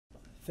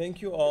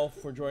Thank you all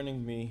for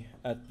joining me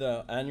at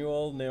the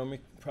annual Naomi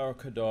Prawer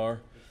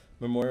Kadar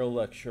Memorial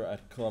Lecture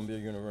at Columbia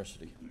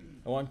University.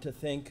 I want to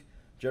thank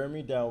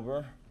Jeremy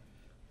Dauber,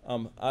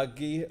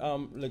 Agi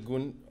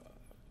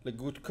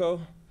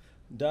Legutko,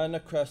 Dana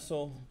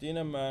Kressel,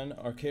 Dina Mann,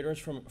 our caterers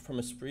from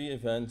Esprit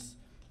Events,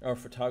 our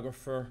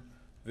photographer,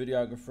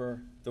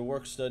 videographer, the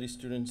work study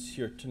students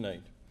here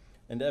tonight,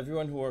 and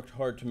everyone who worked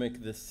hard to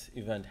make this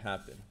event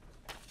happen.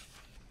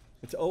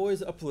 It's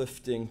always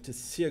uplifting to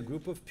see a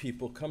group of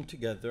people come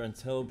together and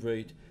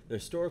celebrate the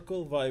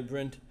historical,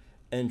 vibrant,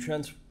 and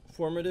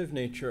transformative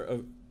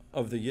nature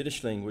of the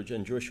Yiddish language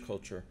and Jewish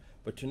culture.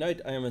 But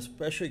tonight I am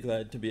especially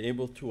glad to be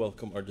able to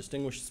welcome our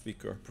distinguished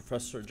speaker,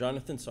 Professor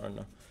Jonathan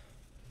Sarna.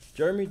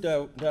 Jeremy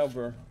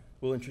Dauber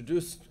will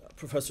introduce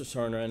Professor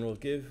Sarna and will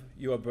give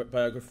you a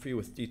biography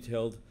with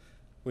details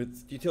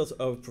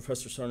of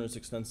Professor Sarna's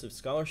extensive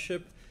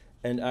scholarship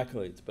and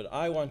accolades. But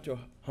I want to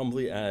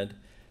humbly add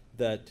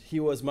that he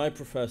was my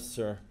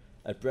professor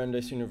at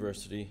Brandeis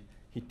University.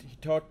 He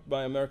taught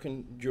my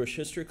American Jewish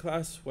history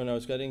class when I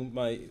was getting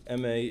my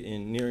MA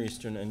in Near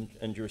Eastern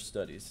and Jewish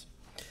studies.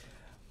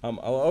 I'll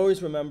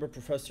always remember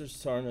Professor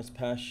Sarna's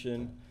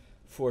passion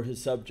for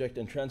his subject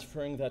and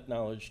transferring that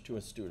knowledge to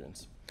his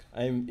students.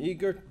 I am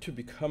eager to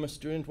become a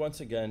student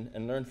once again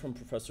and learn from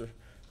Professor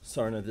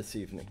Sarna this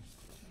evening.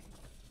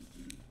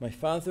 My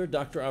father,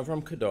 Dr.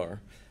 Avram Kadar,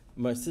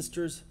 my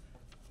sisters,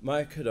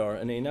 Maya Kadar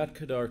and Einat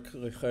Kadar,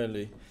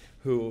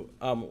 who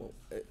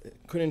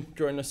couldn't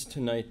join us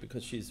tonight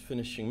because she's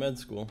finishing med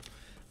school,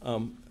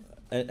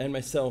 and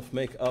myself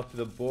make up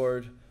the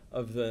board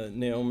of the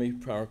Naomi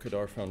Prawer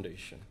Kadar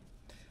Foundation.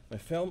 My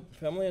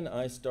family and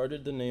I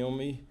started the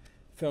Naomi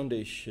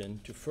Foundation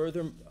to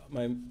further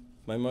my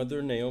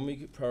mother,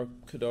 Naomi Prawer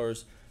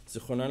Kadar's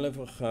Zichronah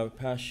Levracha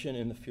passion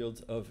in the fields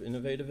of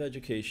innovative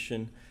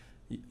education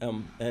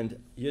and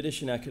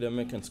Yiddish in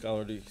academic and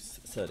scholarly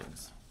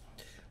settings.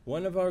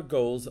 One of our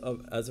goals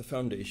as a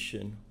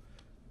foundation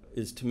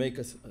is to make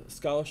a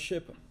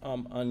scholarship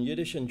on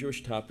Yiddish and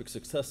Jewish topics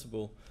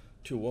accessible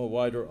to a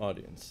wider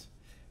audience.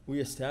 We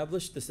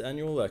established this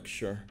annual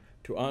lecture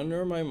to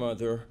honor my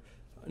mother,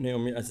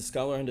 Naomi, as a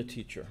scholar and a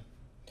teacher.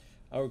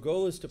 Our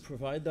goal is to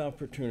provide the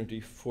opportunity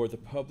for the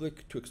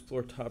public to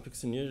explore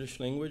topics in Yiddish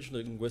language,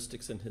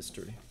 linguistics, and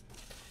history.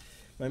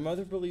 My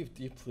mother believed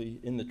deeply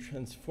in the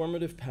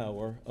transformative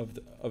power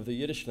of the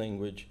Yiddish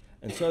language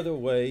and saw the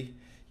way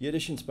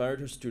Yiddish inspired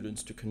her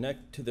students to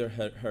connect to their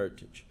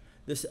heritage.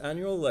 This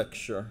annual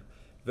lecture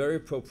very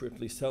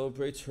appropriately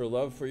celebrates her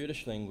love for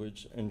Yiddish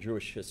language and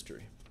Jewish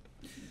history.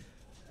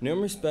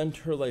 Naomi spent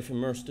her life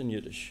immersed in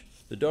Yiddish.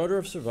 The daughter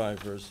of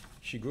survivors,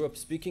 she grew up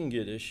speaking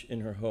Yiddish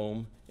in her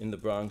home in the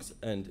Bronx,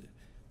 and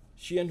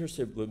she and her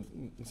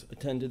siblings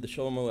attended the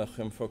Shalom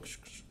Aleichem folk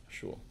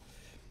shul.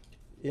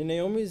 In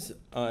Naomi's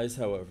eyes,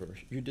 however,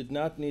 you did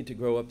not need to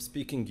grow up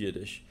speaking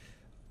Yiddish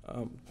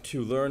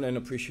to learn and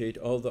appreciate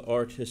all the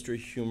art, history,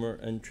 humor,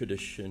 and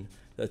tradition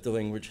that the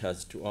language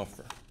has to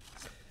offer.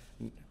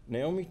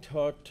 Naomi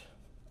taught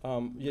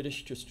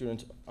Yiddish to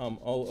students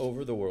all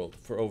over the world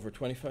for over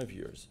 25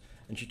 years,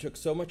 and she took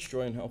so much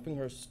joy in helping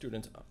her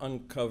students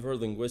uncover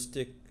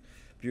linguistic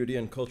beauty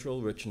and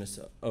cultural richness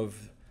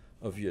of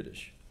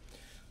Yiddish.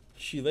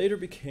 She later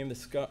became a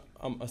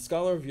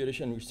scholar of Yiddish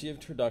and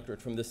received her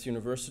doctorate from this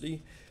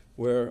university,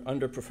 where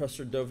under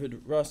Professor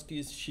David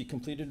Roskies, she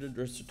completed her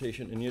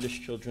dissertation in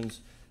Yiddish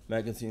children's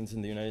magazines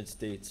in the United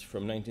States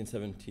from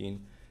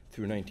 1917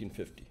 through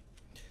 1950.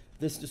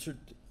 This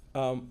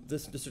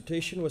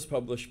dissertation was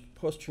published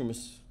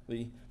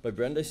posthumously by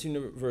Brandeis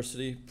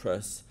University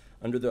Press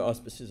under the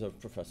auspices of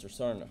Professor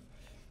Sarna.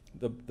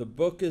 The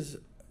book is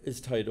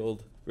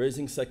titled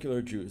Raising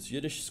Secular Jews,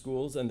 Yiddish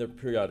Schools and Their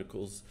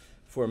Periodicals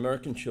for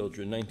American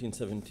Children,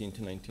 1917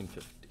 to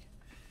 1950.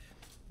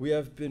 We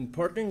have been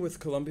partnering with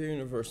Columbia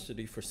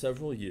University for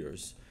several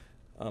years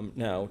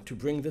now to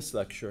bring this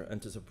lecture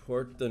and to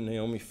support the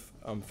Naomi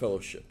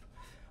Fellowship,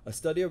 a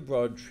study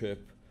abroad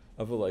trip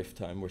of a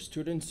lifetime where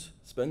students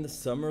spend the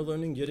summer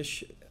learning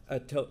Yiddish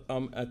at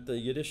the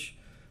Yiddish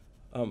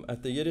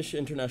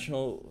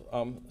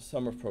International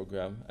Summer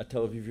Program at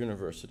Tel Aviv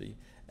University,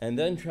 and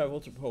then travel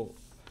to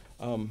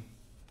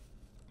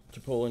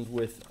Poland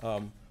with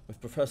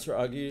Professor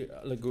Agi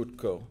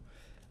Legutko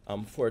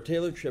for a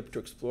tailored trip to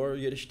explore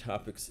Yiddish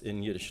topics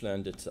in Yiddish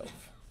land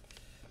itself.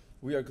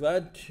 We are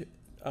glad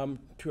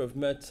to have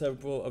met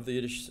several of the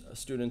Yiddish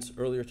students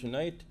earlier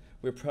tonight.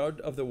 We're proud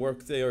of the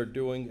work they are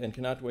doing and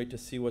cannot wait to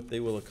see what they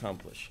will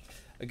accomplish.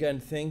 Again,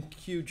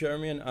 thank you,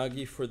 Jeremy and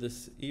Agi, for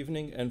this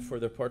evening and for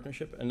their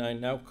partnership, and I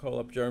now call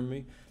up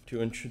Jeremy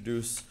to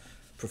introduce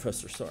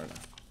Professor Sarna.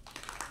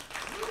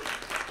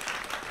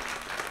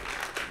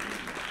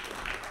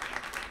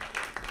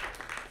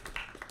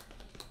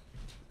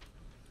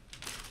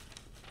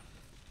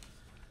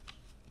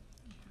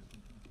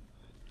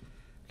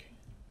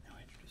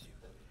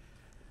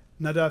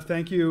 Nadav,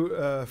 thank you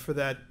for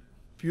that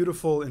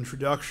beautiful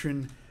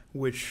introduction,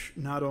 which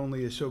not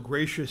only is so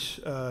gracious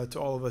to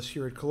all of us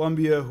here at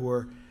Columbia, who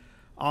are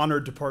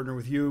honored to partner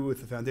with you, with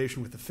the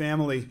foundation, with the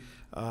family,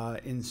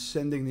 in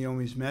sending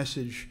Naomi's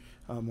message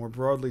more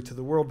broadly to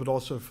the world, but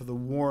also for the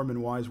warm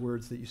and wise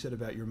words that you said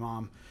about your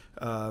mom,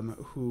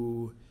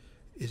 who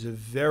is a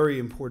very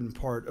important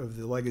part of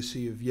the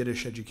legacy of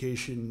Yiddish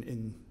education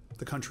in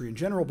the country in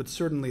general, but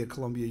certainly at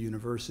Columbia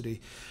University.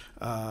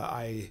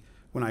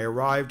 When I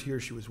arrived here,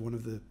 she was one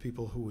of the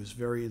people who was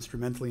very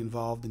instrumentally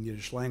involved in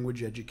Yiddish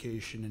language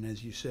education, and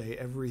as you say,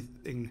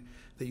 everything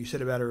that you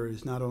said about her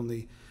is not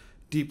only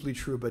deeply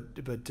true, but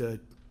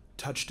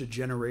touched a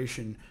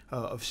generation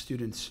of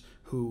students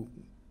who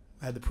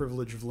had the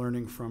privilege of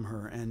learning from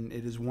her, and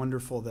it is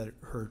wonderful that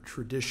her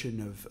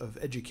tradition of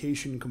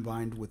education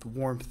combined with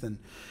warmth and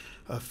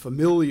a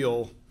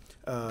familial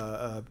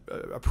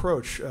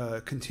approach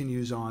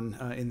continues on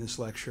in this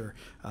lecture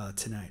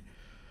tonight.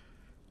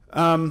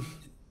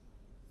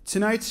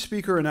 Tonight's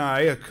speaker and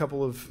I, a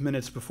couple of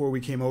minutes before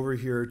we came over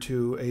here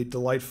to a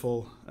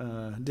delightful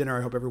dinner,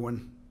 I hope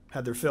everyone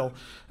had their fill,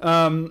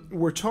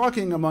 we're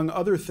talking, among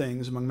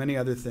many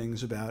other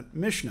things, about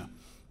Mishnah.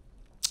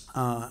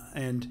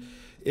 And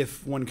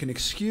if one can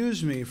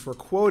excuse me for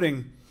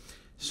quoting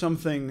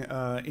something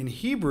in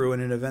Hebrew in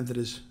an event that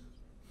is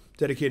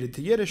dedicated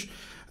to Yiddish,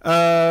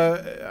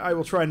 I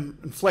will try and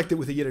inflect it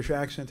with a Yiddish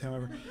accent,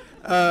 however.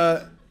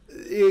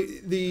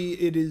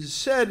 It is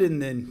said in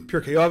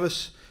Pirkei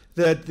Avos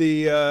that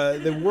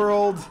the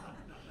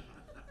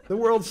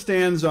world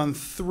stands on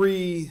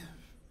three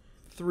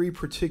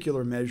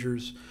particular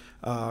measures,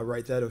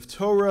 right? That of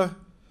Torah,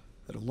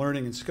 that of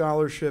learning and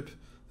scholarship,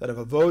 that of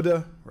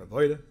avoda, or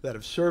avoda, that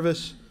of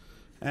service,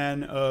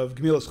 and of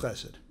gemilas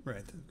chesed,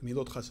 right?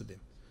 Gemilot chesedim,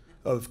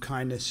 of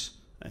kindness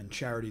and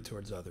charity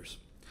towards others.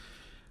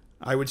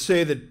 I would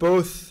say that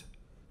both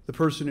the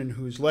person in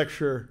whose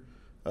lecture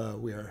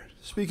we are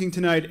speaking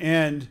tonight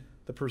and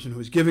the person who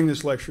is giving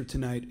this lecture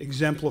tonight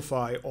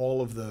exemplify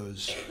all of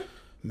those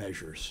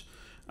measures.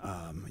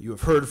 You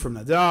have heard from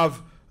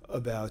Nadav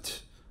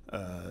about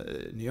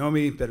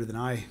Naomi better than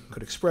I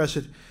could express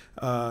it,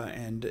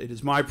 and it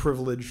is my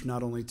privilege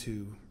not only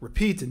to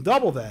repeat and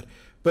double that,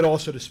 but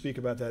also to speak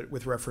about that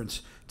with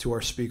reference to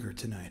our speaker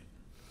tonight.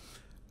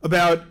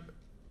 About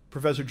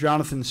Professor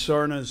Jonathan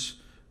Sarna's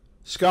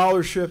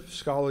scholarship,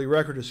 scholarly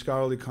record, his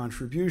scholarly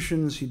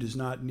contributions, he does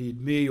not need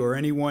me or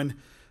anyone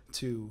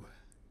to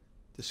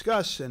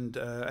discuss, and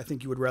I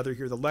think you would rather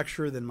hear the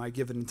lecture than my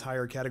give an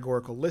entire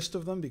categorical list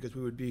of them, because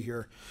we would be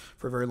here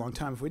for a very long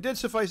time if we did.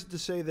 Suffice it to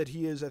say that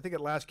he is, I think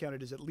at last count,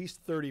 it is at least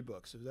 30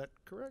 books. Is that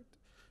correct?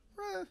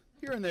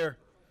 Here and there.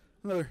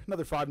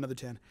 Another 5, another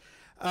 10.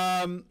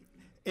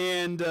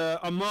 And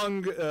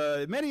among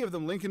many of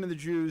them, Lincoln and the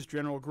Jews,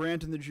 General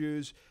Grant and the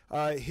Jews,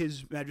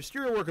 his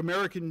magisterial work,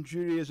 American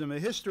Judaism, A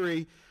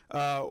History,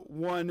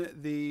 won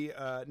the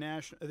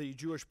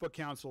Jewish Book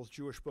Council's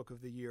Jewish Book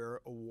of the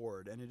Year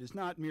award. And it is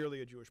not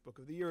merely a Jewish Book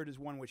of the Year, it is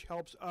one which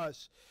helps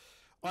us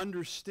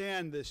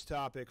understand this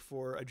topic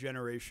for a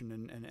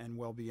generation and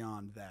well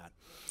beyond that.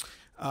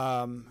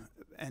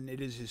 And it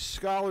is his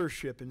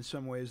scholarship in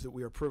some ways that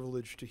we are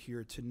privileged to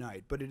hear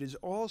tonight. But it is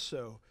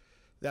also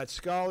that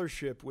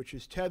scholarship which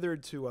is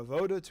tethered to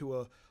avoda,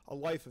 to a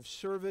life of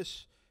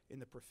service in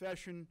the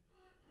profession,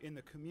 in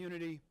the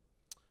community,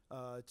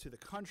 to the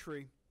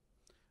country,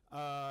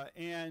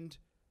 and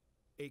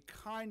a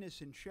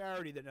kindness and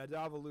charity that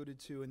Nadav alluded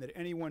to, and that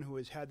anyone who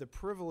has had the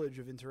privilege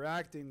of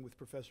interacting with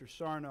Professor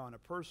Sarna on a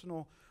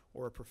personal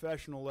or a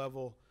professional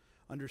level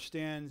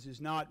understands is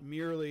not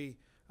merely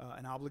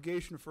an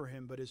obligation for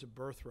him, but is a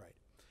birthright.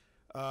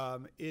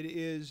 It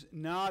is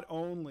not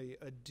only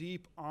a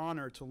deep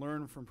honor to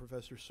learn from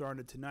Professor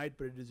Sarna tonight,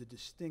 but it is a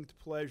distinct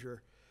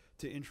pleasure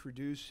to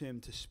introduce him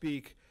to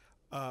speak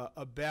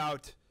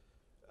about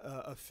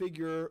a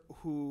figure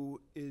who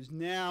is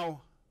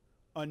now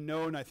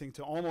unknown, I think,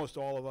 to almost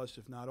all of us,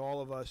 if not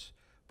all of us,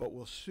 but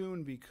will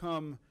soon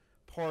become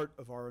part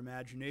of our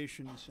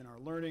imaginations and our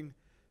learning.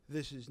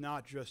 This is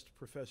not just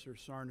Professor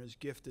Sarna's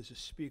gift as a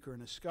speaker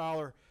and a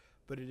scholar,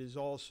 but it is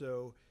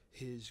also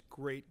his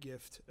great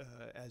gift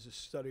as a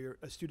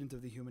student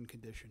of the human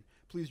condition.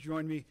 Please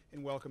join me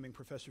in welcoming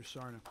Professor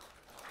Sarna.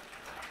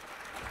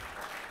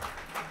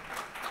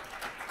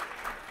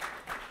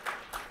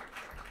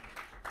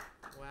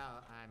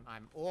 Well,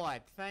 I'm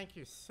awed. Thank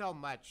you so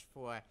much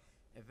for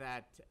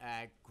that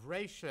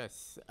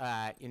gracious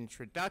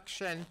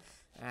introduction,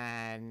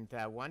 and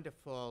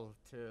wonderful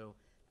to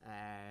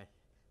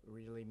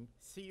really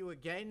see you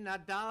again,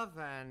 Nadav,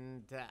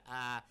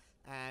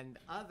 and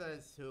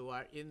others who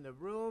are in the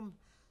room.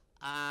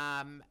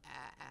 And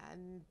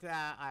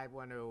I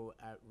want to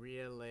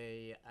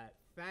really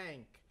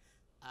thank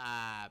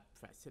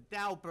Professor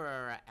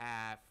Dauber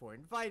for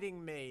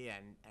inviting me,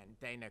 and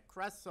Dana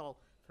Kressel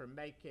for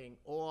making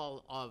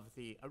all of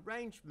the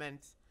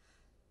arrangements.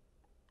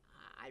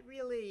 I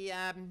really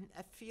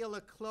feel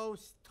a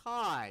close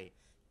tie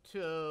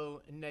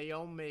to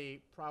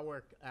Naomi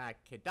Prawer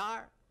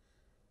Kadar,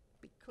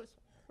 because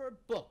her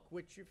book,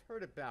 which you've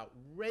heard about,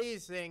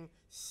 Raising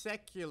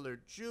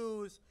Secular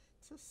Jews,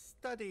 it's a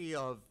study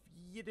of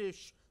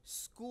Yiddish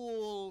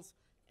schools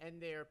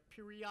and their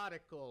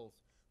periodicals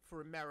for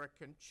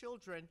American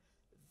children.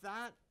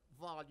 That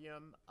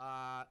volume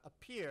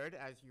appeared,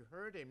 as you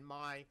heard, in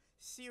my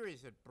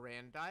series at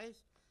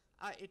Brandeis.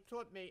 It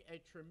taught me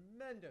a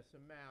tremendous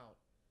amount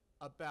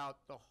about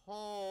the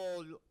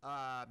whole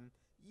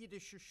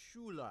Yiddish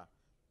Schule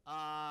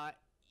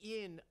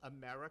in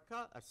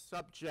America, a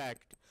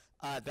subject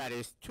that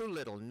is too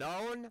little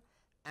known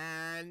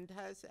and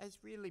has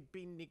really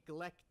been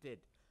neglected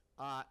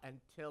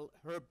until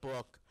her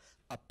book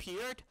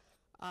appeared.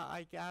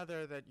 I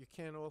gather that you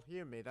can't all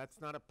hear me.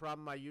 That's not a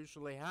problem I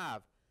usually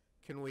have.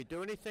 Can we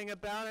do anything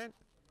about it?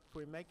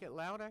 Can we make it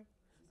louder?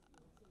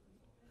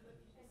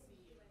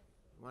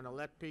 Want to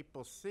let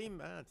people see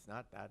me? It's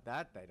not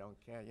that they don't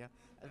care. Yeah,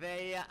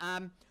 they.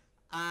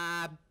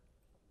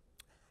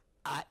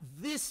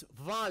 This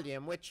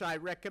volume, which I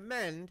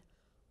recommend,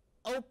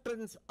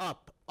 opens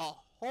up a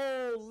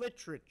whole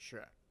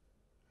literature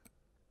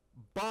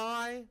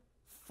by,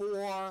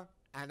 for,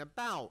 and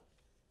about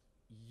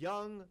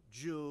young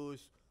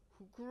Jews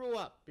who grew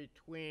up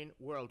between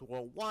World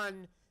War I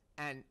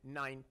and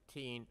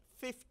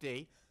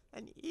 1950,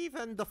 and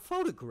even the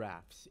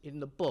photographs in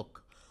the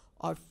book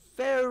are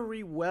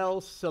very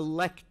well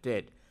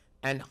selected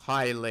and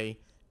highly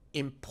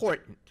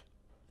important.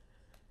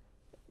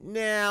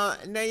 Now,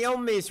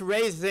 Naomi's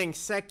raising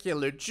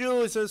secular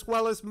Jews, as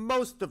well as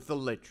most of the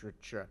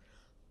literature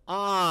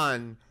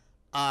on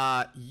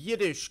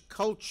Yiddish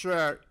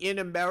culture in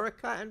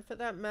America, and for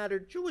that matter,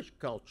 Jewish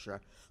culture,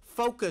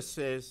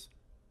 focuses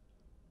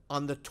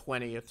on the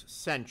 20th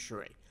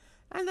century.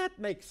 And that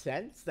makes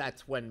sense.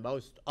 That's when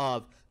most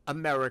of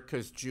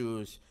America's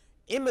Jews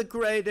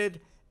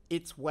immigrated.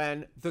 It's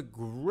when the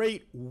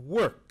great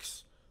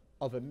works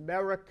of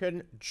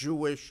American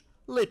Jewish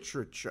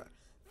literature,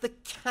 the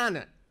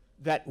canon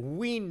that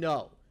we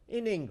know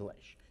in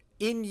English,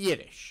 in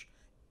Yiddish,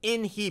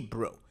 in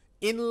Hebrew,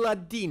 in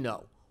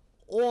Ladino,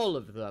 all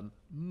of them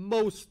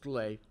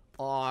mostly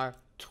are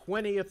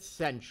 20th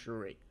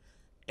century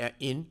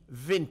in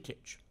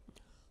vintage.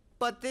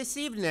 But this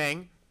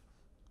evening,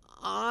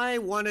 I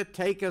want to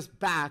take us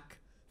back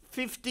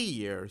 50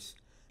 years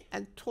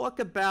and talk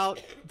about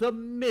the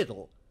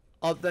middle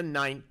of the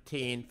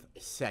 19th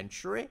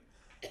century,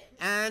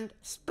 and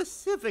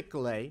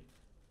specifically,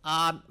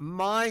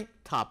 my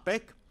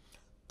topic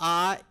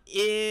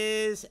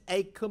is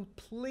a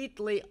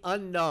completely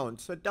unknown,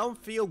 so don't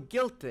feel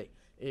guilty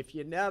if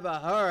you never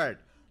heard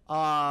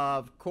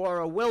of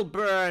Cora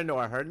Wilburn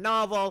or her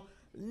novel.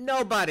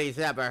 Nobody's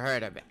ever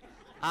heard of it.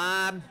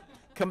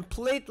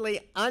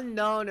 Completely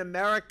unknown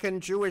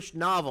American Jewish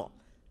novel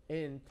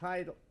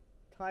entitled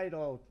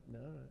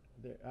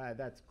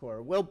that's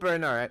Cora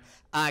Wilburn, all right,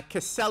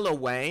 Casella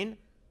Wayne,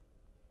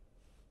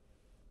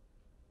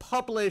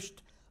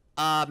 published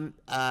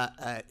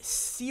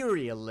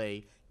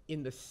serially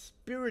in the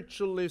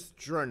spiritualist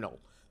journal,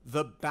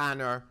 The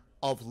Banner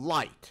of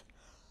Light.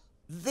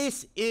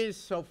 This is,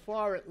 so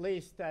far at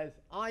least as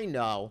I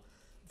know,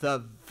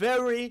 the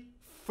very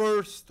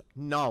first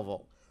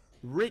novel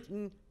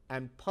written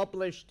and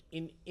published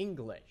in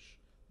English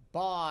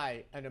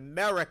by an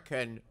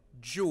American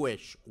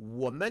Jewish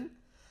woman,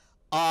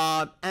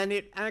 and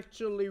it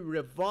actually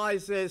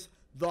revises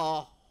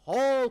the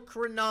whole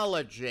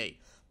chronology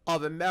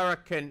of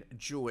American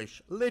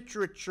Jewish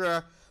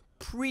literature,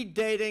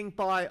 predating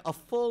by a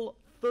full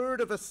third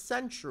of a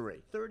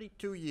century,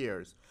 32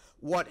 years,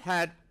 what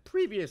had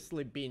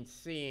previously been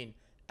seen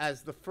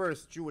as the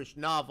first Jewish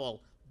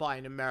novel by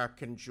an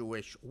American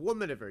Jewish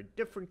woman, a very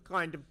different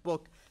kind of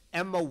book,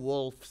 Emma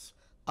Wolfe's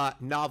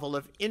novel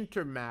of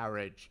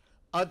intermarriage,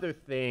 Other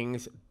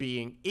Things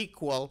Being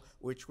Equal,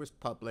 which was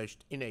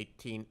published in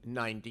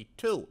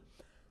 1892.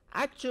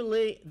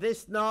 Actually,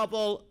 this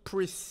novel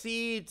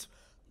precedes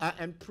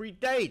and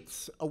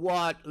predates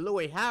what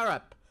Louis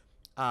Harrop,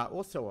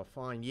 also a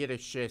fine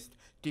Yiddishist,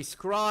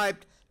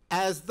 described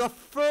as the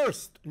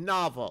first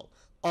novel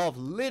of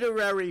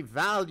literary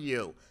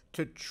value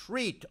to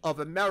treat of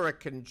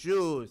American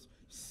Jews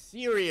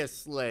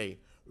seriously,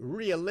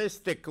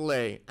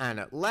 realistically, and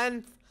at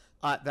length.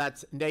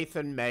 That's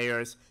Nathan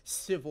Mayer's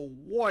Civil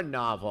War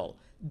novel,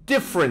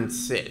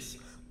 Differences,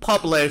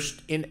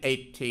 published in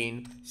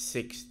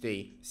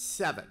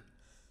 1867.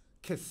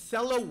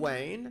 Casella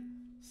Wayne,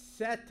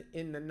 set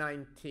in the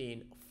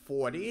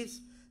 1940s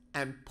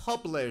and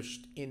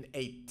published in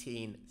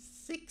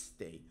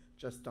 1860,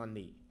 just on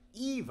the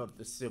eve of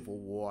the Civil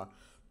War,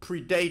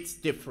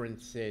 predates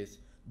Differences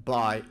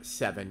by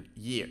 7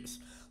 years.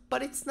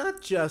 But it's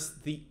not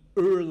just the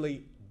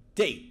early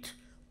date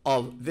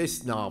of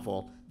this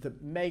novel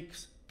that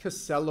makes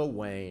Casella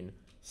Wayne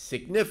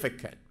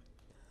significant.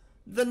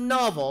 The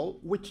novel,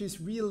 which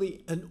is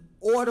really an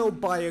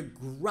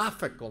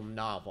autobiographical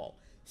novel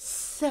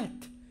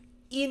set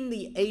in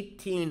the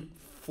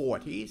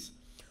 1840s,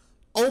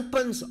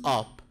 opens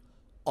up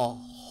a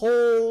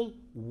whole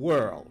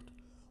world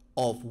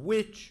of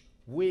which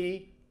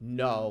we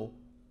know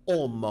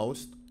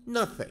almost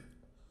nothing.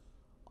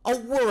 A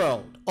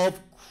world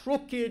of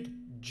crooked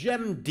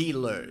gem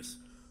dealers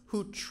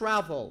who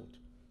traveled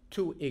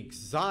to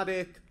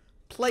exotic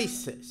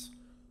places,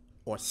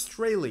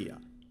 Australia,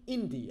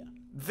 India,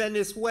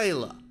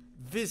 Venezuela,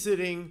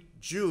 visiting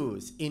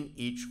Jews in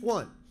each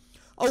one.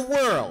 A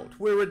world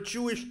where a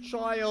Jewish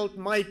child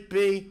might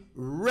be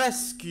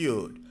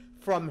rescued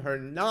from her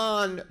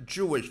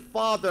non-Jewish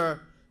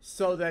father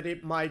so that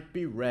it might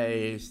be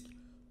raised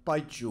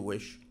by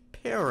Jewish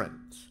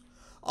parents.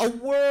 A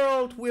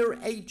world where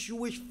a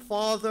Jewish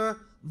father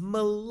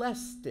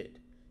molested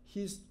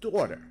his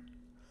daughter.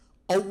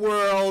 A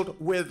world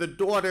where the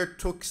daughter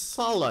took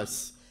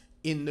solace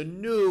in the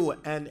new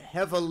and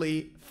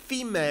heavily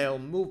female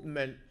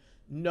movement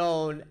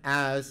known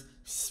as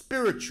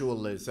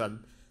spiritualism,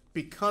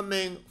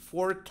 becoming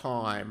for a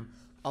time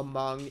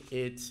among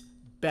its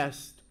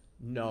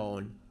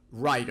best-known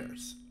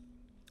writers.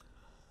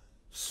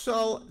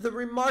 So the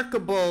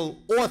remarkable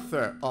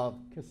author of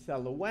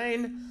Casella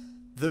Wayne,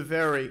 the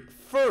very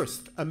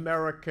first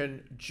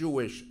American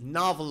Jewish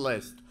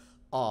novelist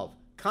of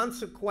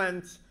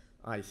consequence.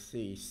 I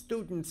see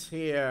students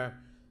here.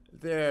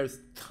 There's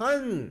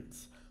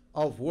tons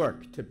of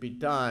work to be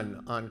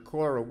done on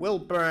Cora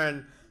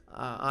Wilburn.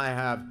 I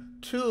have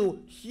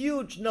 2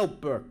 huge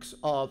notebooks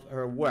of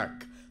her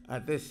work.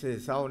 This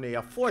is only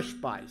a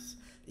Vorspeise.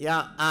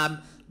 Yeah,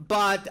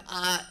 but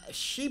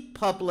she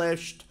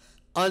published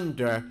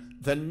under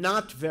the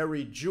not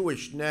very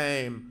Jewish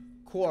name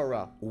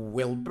Cora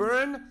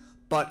Wilburn,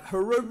 but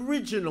her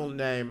original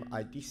name,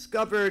 I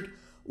discovered,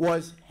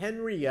 was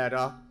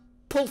Henrietta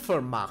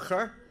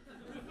Pulvermacher.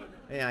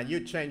 Yeah, you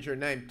changed your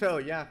name too,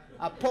 yeah.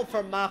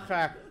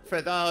 Pulvermacher,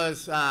 for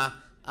those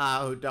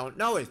who don't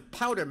know, is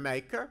powder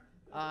maker.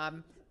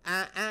 And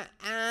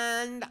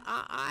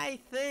I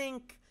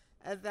think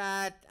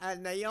that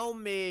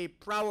Naomi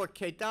Prawer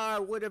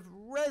Kadar would have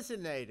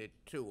resonated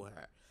to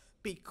her,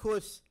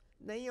 because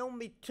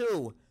Naomi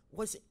too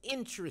was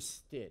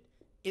interested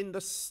in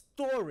the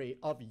story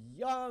of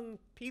young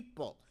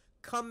people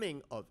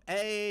coming of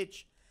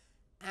age.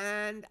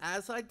 And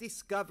as I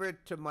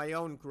discovered to my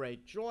own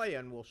great joy,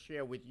 and will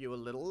share with you a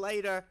little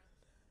later,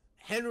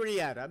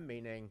 Henrietta,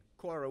 meaning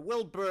Cora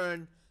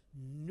Wilburn,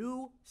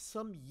 knew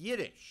some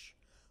Yiddish,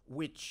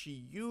 which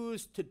she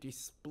used to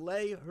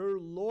display her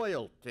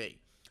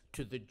loyalty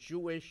to the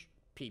Jewish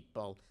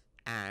people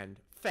and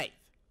faith.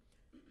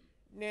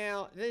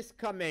 Now, this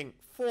coming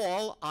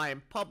fall, I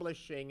am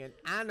publishing an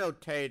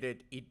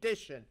annotated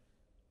edition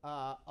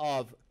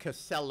of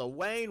Casella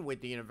Wayne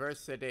with the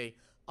University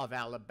of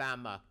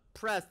Alabama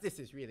Press. This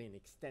is really an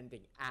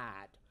extending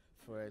ad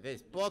for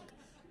this book.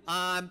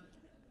 And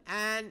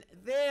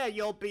there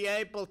you'll be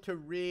able to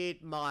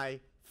read my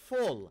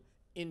full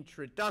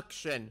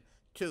introduction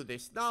to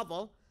this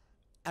novel,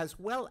 as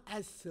well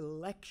as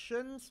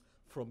selections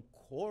from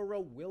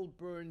Cora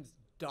Wilburn's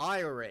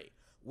diary,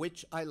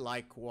 which I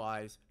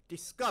likewise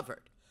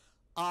discovered.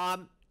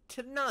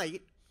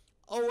 Tonight,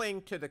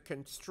 owing to the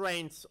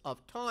constraints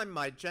of time,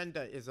 my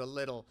agenda is a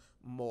little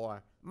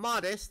more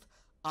modest.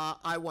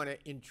 I want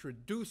to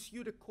introduce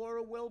you to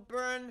Cora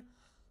Wilburn,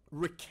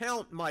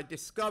 recount my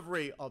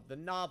discovery of the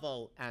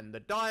novel and the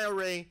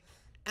diary,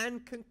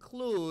 and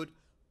conclude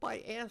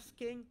by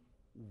asking,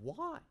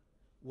 why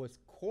was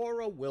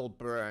Cora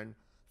Wilburn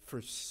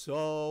for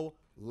so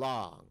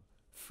long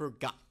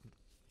forgotten?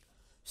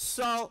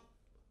 So,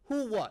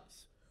 who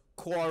was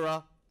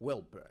Cora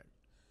Wilburn?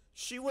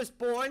 She was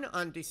born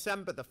on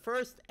December the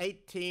 1st,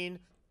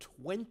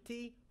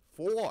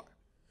 1824.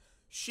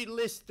 She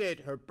listed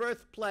her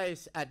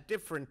birthplace at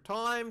different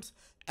times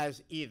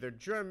as either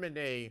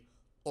Germany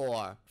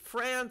or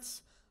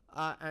France,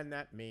 and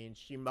that means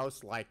she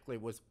most likely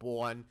was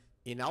born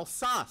in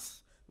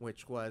Alsace,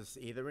 which was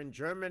either in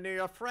Germany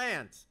or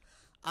France.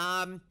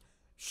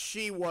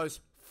 She was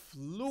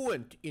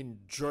fluent in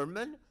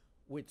German,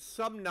 with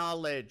some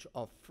knowledge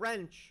of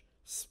French,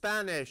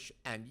 Spanish,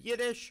 and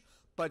Yiddish,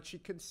 but she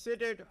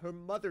considered her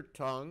mother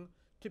tongue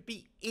to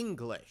be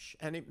English,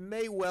 and it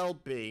may well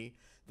be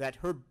that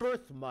her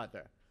birth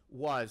mother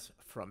was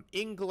from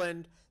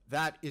England.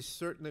 That is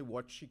certainly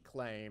what she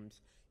claims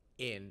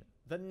in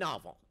the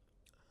novel.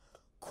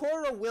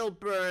 Cora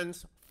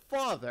Wilburn's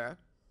father,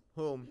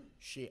 whom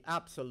she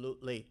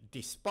absolutely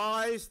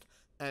despised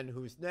and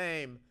whose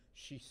name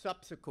she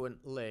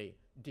subsequently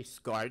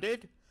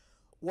discarded,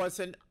 was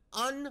an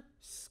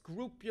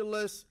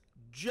unscrupulous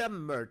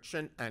gem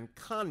merchant and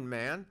con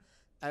man,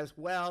 as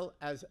well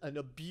as an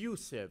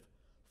abusive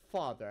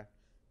father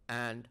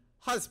and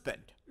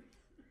husband.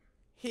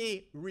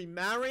 He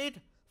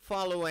remarried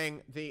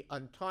following the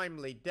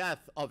untimely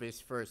death of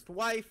his first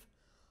wife,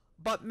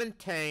 but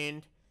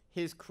maintained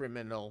his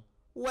criminal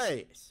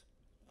ways.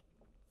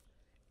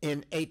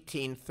 In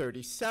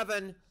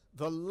 1837,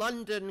 the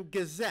London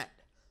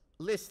Gazette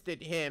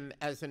listed him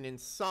as an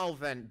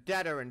insolvent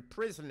debtor and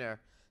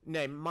prisoner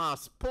named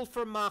Mas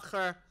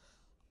Pulvermacher.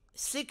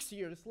 6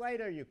 years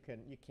later, you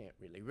can't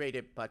really read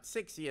it, but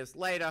 6 years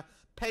later,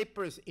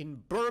 papers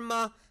in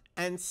Burma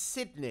and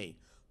Sydney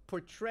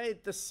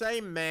portrayed the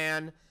same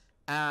man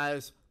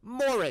as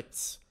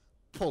Moritz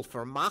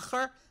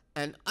Pulvermacher,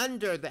 and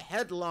under the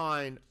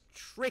headline,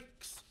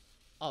 Tricks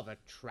of a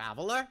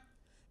Traveler,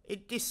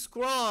 it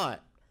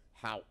described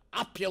how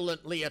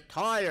opulently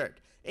attired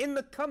In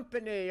the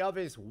company of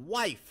his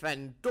wife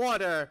and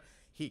daughter,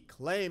 he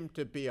claimed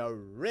to be a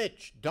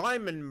rich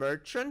diamond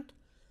merchant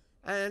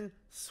and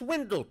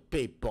swindled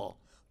people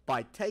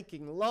by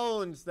taking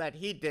loans that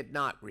he did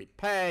not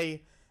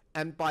repay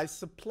and by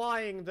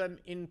supplying them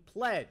in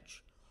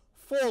pledge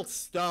false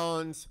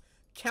stones,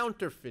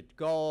 counterfeit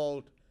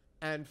gold,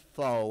 and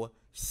faux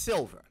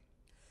silver.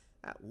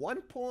 At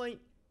one point,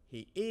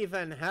 he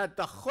even had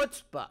the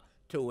chutzpah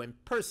to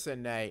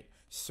impersonate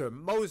Sir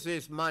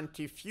Moses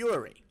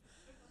Montefiore.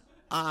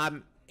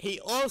 He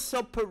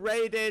also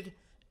paraded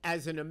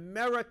as an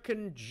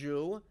American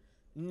Jew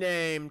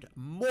named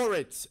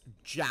Moritz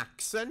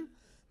Jackson,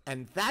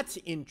 and that's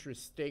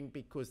interesting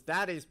because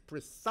that is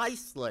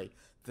precisely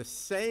the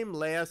same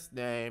last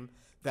name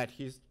that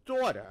his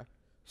daughter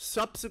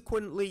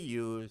subsequently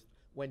used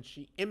when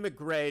she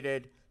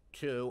immigrated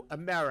to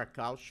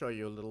America. I'll show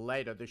you a little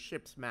later the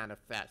ship's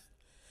manifest.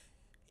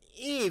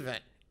 Even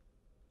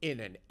in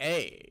an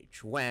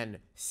age when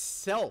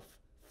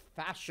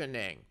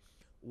self-fashioning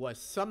was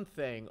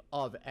something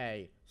of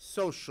a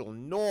social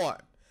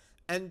norm,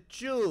 and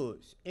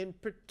Jews in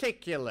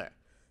particular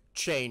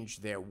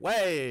changed their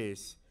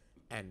ways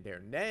and their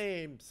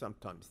names,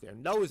 sometimes their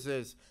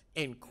noses,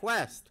 in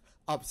quest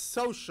of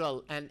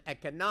social and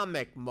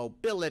economic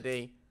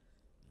mobility,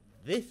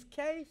 this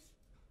case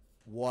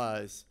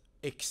was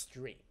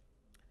extreme.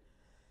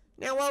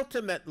 Now,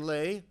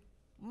 ultimately,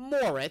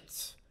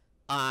 Moritz,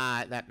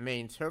 that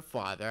means her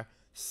father,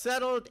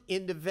 settled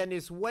in the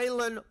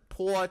Venezuelan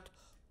port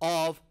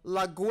of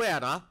La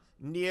Guaira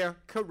near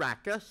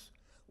Caracas,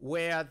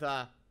 where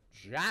the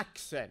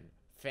Jackson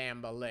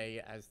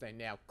family, as they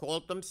now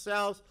called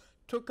themselves,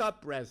 took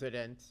up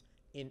residence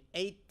in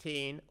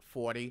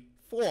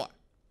 1844.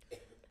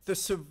 The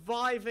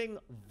surviving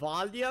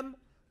volume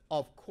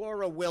of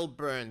Cora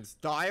Wilburn's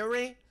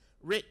diary,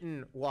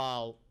 written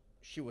while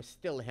she was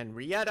still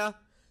Henrietta,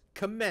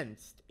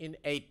 commenced in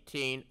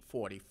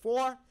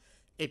 1844.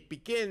 It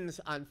begins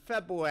on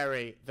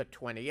February the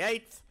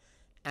 28th,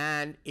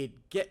 and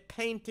it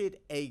painted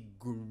a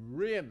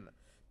grim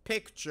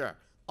picture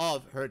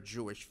of her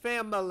Jewish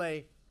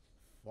family,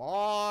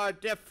 far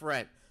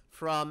different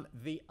from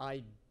the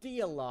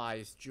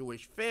idealized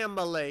Jewish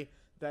family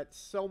that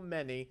so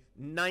many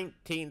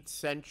 19th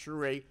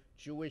century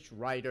Jewish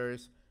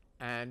writers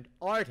and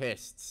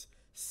artists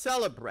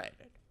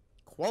celebrated.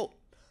 Quote,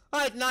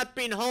 "I had not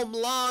been home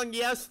long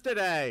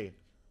yesterday,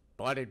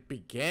 but it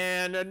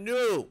began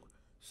anew,"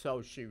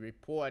 so she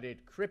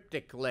reported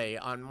cryptically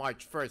on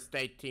March 1st,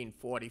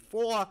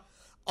 1844.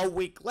 A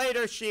week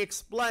later, she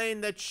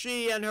explained that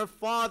she and her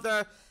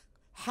father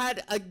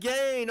had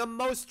again a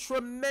most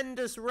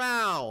tremendous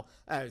row,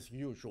 as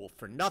usual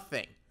for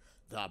nothing.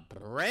 The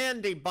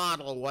brandy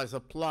bottle was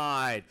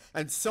applied,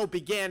 and so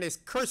began his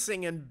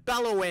cursing and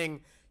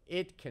bellowing.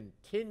 It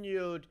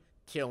continued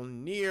till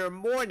near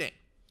morning.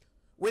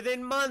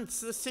 Within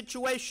months, the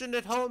situation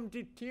at home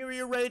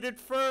deteriorated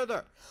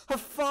further. Her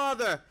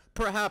father,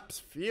 perhaps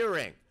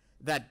fearing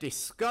that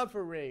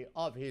discovery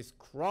of his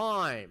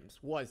crimes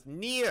was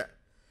near,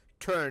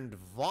 turned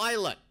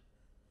violent.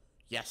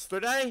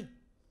 Yesterday,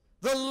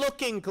 the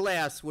looking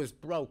glass was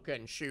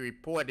broken, she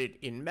reported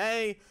in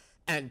May,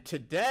 and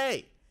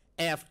today,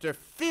 after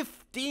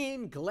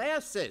 15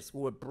 glasses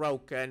were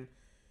broken,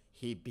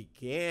 he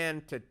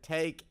began to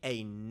take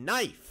a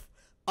knife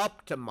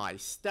up to my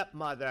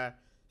stepmother,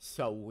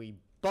 so we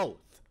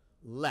both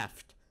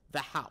left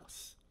the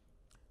house.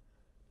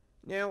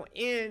 Now,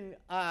 in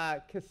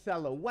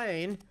Casella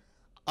Wayne,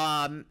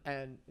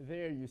 and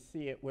there you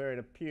see it where it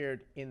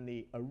appeared in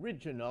the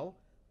original,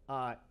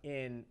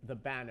 in the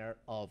Banner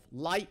of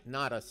Light,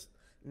 not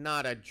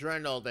a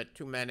journal that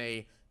too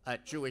many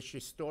Jewish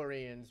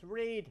historians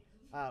read,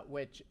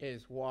 which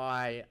is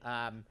why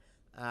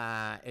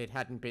it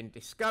hadn't been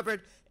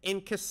discovered.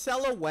 In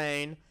Casella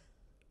Wayne,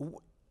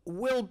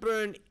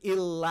 Wilburn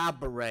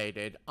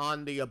elaborated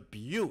on the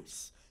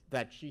abuse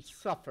that she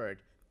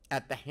suffered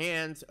at the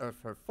hands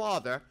of her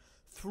father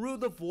through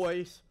the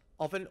voice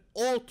of an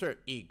alter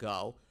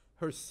ego,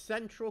 her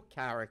central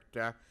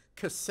character,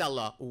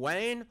 Casella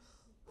Wayne,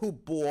 who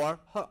bore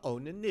her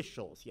own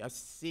initials. Yes,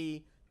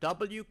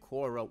 C.W.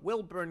 Cora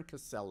Wilburn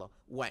Casella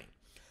Wayne.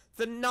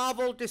 The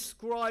novel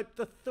described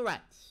the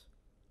threats,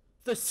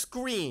 the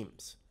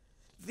screams,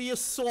 the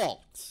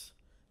assaults,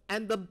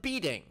 and the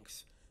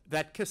beatings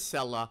that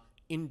Casella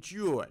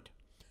endured.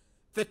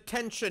 The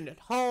tension at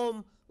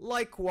home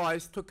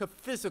likewise took a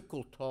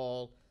physical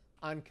toll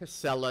on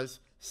Casella's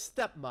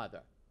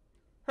stepmother.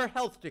 Her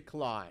health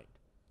declined.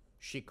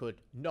 She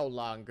could no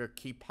longer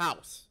keep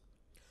house.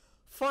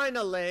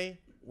 Finally,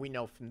 we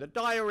know from the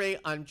diary,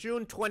 on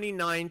June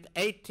 29,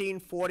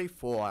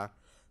 1844,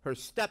 her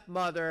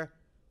stepmother,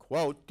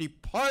 quote,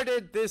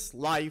 "departed this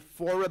life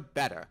for a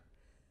better.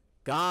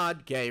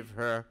 God gave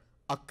her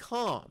a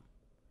calm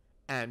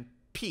and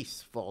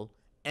peaceful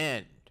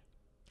end."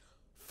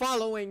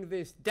 Following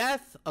this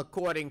death,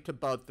 according to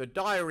both the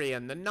diary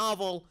and the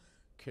novel,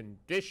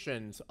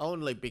 conditions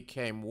only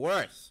became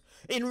worse.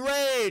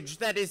 Enraged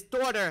that his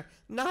daughter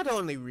not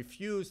only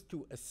refused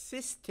to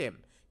assist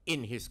him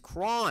in his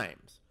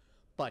crimes,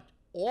 but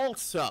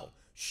also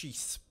she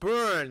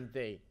spurned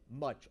the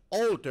much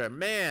older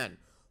man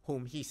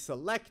whom he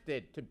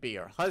selected to be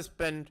her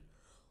husband.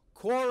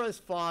 Cora's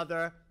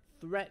father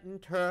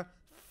threatened her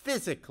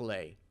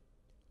physically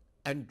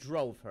and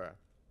drove her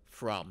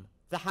from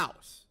the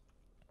house.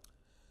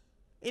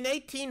 In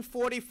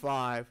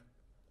 1845,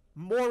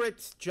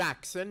 Moritz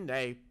Jackson,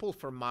 a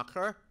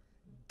pulvermacher,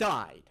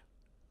 died.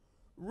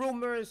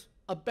 Rumors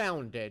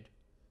abounded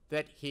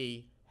that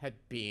he had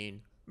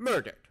been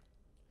murdered.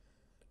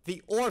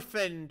 The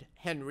orphaned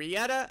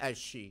Henrietta, as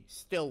she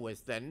still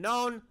was then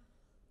known,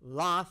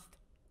 lost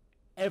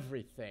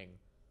everything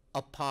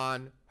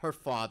upon her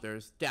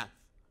father's death.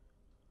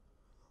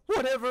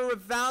 Whatever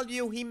of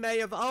value he may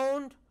have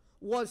owned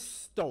was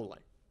stolen.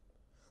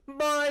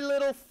 My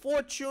little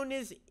fortune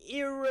is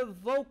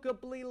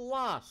irrevocably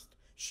lost,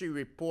 she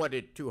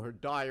reported to her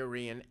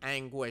diary in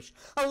anguish.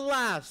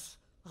 Alas,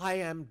 I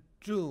am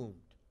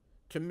doomed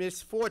to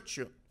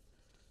misfortune.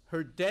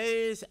 Her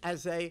days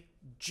as a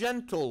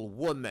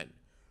gentlewoman,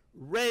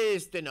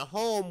 raised in a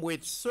home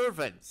with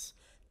servants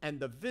and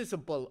the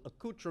visible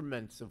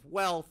accoutrements of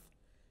wealth,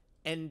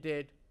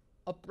 ended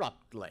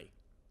abruptly.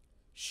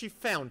 She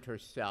found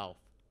herself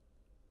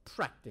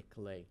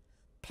practically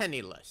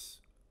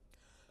penniless.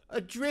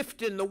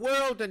 Adrift in the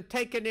world and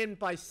taken in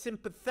by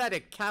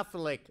sympathetic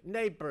Catholic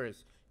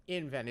neighbors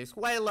in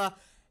Venezuela,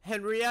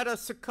 Henrietta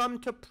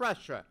succumbed to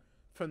pressure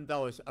from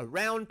those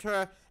around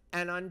her,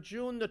 and on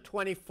June the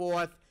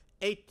 24th,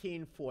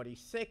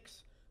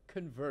 1846,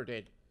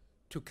 converted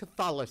to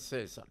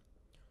Catholicism.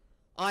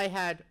 I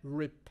had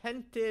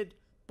repented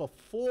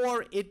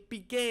before it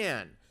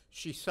began,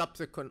 she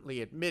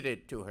subsequently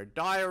admitted to her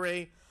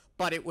diary,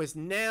 but it was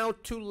now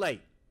too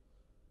late.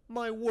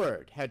 My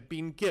word had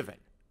been given.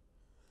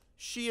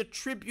 She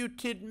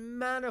attributed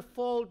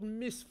manifold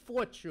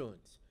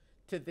misfortunes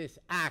to this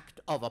act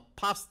of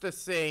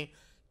apostasy,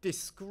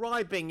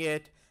 describing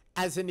it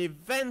as an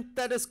event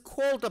that has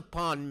called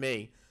upon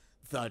me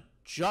the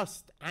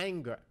just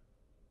anger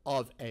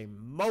of a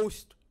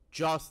most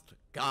just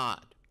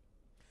God.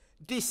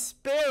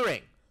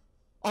 Despairing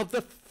of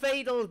the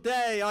fatal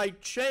day I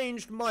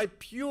changed my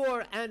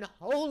pure and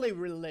holy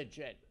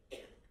religion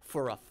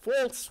for a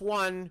false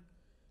one,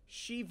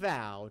 she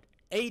vowed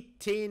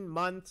 18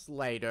 months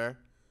later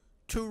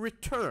to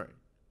return,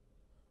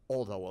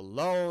 although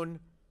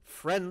alone,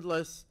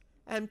 friendless,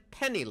 and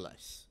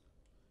penniless,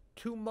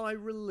 to my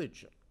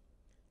religion,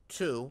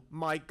 to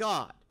my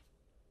God.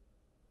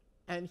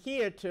 And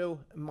here, to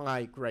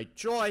my great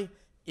joy,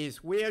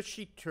 is where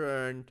she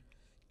turned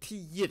to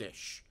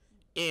Yiddish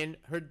in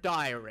her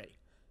diary.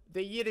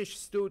 The Yiddish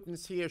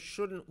students here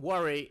shouldn't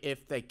worry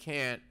if they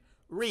can't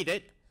read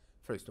it.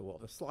 First of all,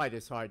 the slide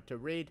is hard to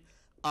read,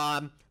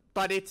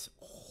 but it's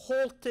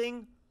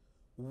halting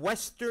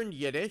Western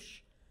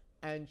Yiddish,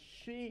 and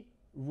she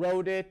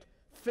wrote it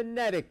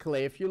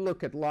phonetically. If you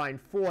look at line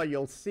 4,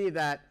 you'll see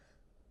that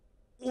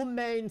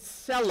Umein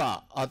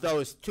Sela are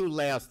those two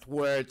last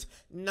words,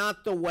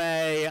 not the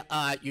way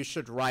you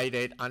should write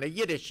it on a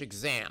Yiddish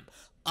exam.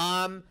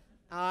 And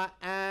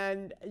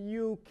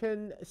you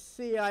can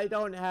see I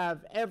don't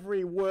have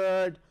every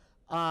word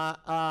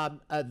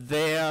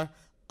there,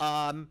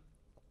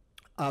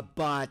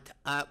 but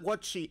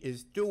what she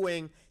is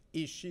doing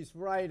is she's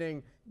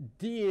writing,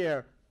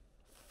 Dear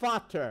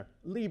Vater,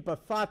 lieber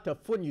Vater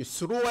von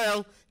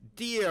Yisrael,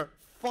 dear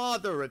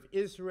Father of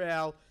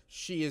Israel.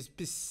 She is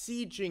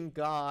besieging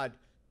God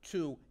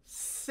to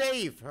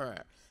save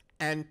her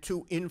and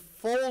to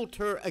enfold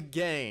her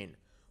again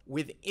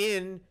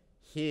within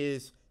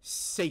his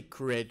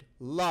sacred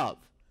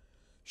love.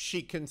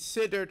 She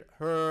considered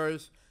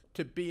hers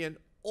to be an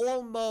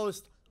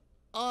almost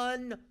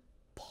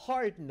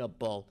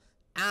unpardonable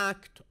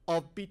act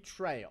of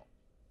betrayal.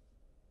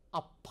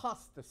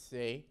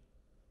 Apostasy,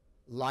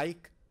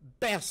 like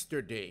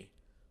bastardy,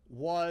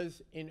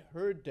 was in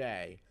her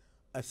day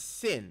a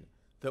sin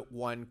that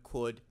one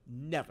could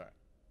never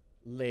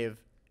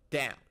live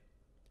down.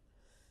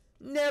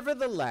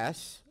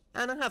 Nevertheless,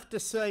 and I have to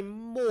say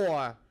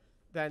more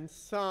than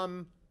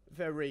some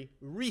very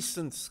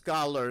recent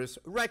scholars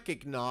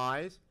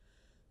recognize,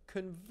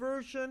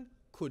 conversion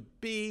could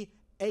be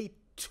a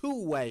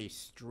two-way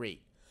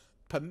street,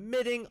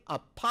 permitting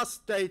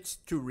apostates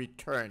to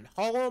return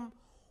home,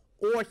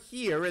 or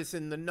here, as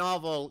in the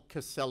novel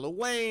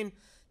Casella-Wayne,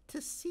 to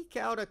seek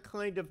out a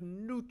kind of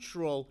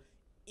neutral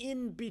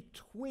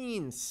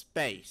in-between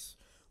space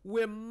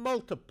where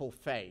multiple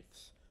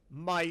faiths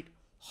might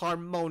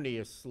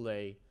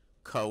harmoniously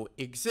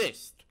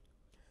coexist.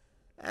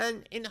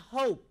 And in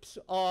hopes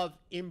of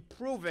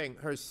improving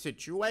her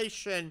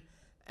situation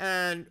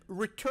and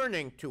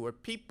returning to her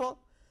people,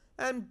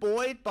 and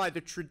buoyed by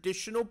the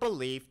traditional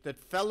belief that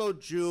fellow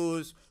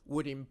Jews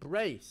would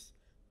embrace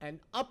and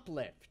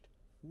uplift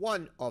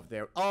one of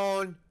their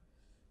own,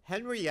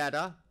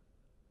 Henrietta,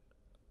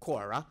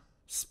 Cora,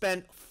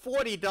 spent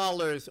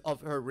 $40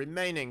 of her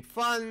remaining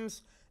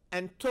funds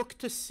and took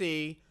to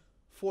sea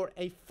for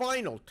a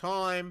final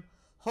time,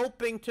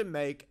 hoping to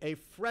make a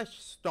fresh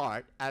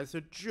start as a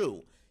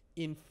Jew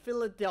in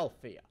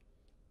Philadelphia,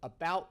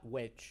 about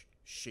which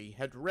she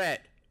had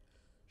read.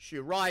 She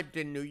arrived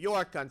in New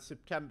York on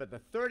September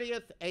the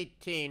 30th,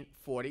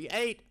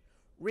 1848,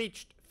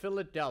 reached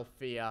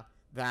Philadelphia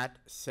that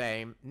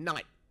same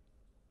night.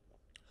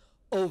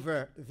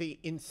 Over the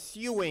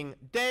ensuing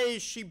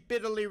days, she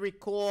bitterly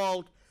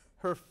recalled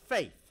her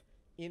faith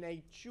in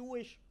a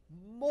Jewish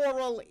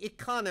moral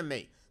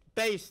economy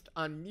based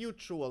on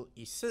mutual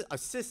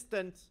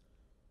assistance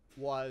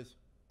was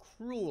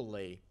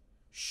cruelly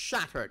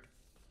shattered.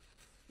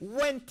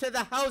 Went to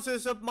the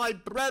houses of my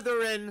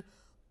brethren,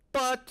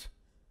 but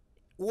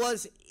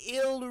was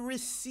ill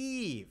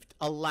received,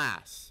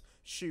 alas,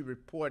 she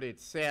reported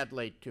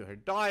sadly to her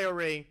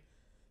diary.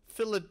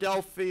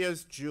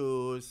 Philadelphia's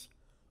Jews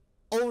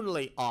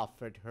only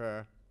offered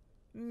her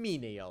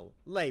menial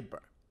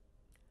labor.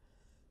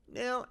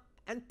 Now,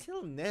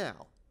 until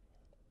now,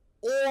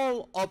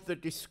 all of the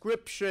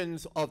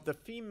descriptions of the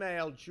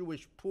female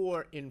Jewish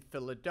poor in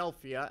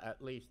Philadelphia,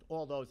 at least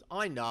all those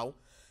I know,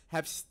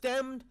 have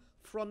stemmed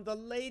from the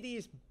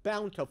ladies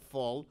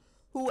bountiful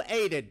who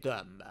aided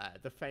them.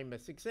 The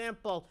famous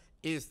example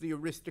is the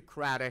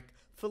aristocratic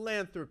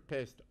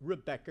philanthropist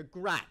Rebecca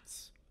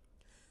Gratz.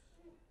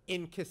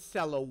 In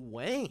Casella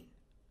Wayne,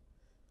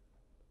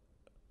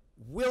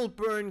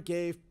 Wilburn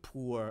gave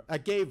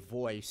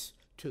voice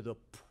to the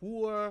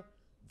poor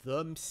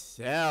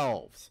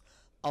themselves,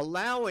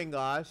 allowing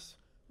us,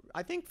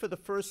 I think for the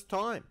first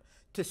time,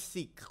 to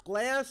see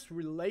class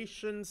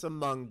relations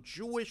among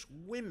Jewish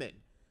women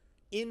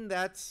in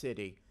that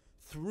city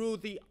through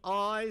the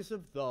eyes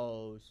of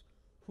those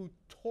who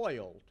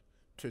toiled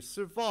to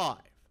survive.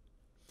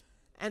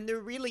 And there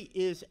really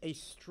is a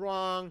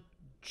strong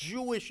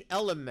Jewish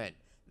element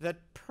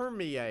that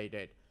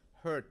permeated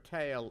her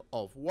tale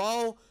of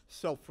woe.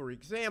 So, for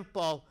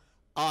example,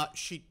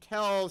 she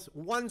tells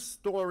one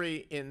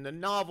story in the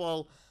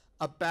novel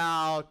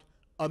about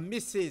a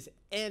Mrs.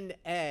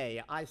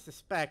 N.A. I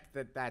suspect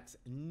that that's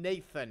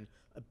Nathan,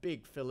 a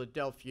big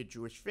Philadelphia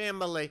Jewish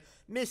family.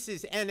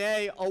 Mrs.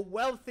 N.A., a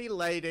wealthy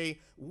lady,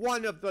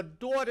 one of the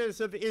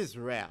daughters of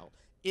Israel,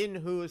 in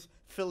whose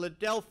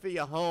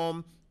Philadelphia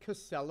home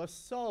Casella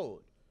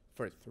sewed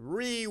for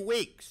 3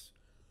 weeks.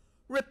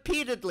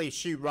 Repeatedly,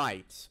 she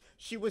writes,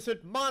 she was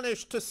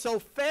admonished to sew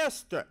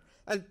faster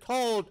and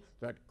told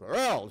that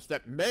girls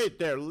that made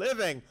their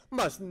living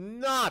must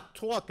not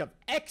talk of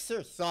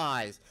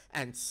exercise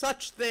and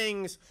such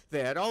things.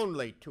 They had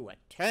only to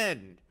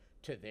attend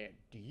to their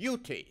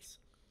duties.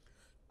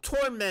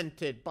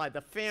 Tormented by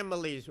the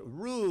family's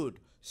rude,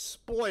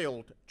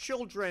 spoiled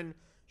children,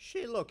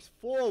 she looks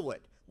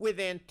forward with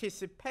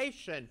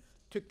anticipation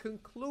to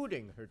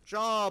concluding her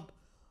job,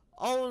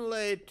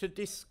 only to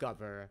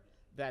discover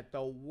that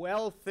the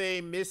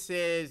wealthy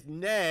Mrs.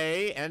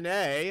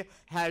 N.A.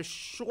 has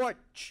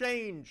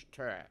shortchanged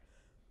her,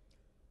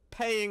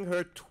 paying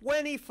her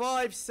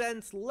 25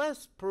 cents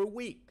less per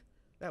week,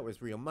 that was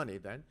real money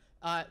then,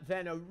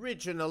 than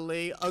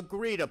originally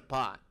agreed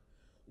upon.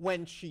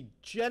 When she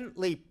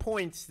gently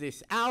points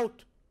this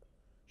out,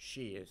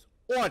 she is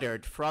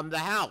ordered from the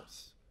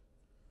house.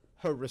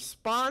 Her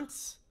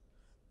response,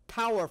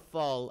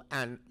 powerful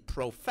and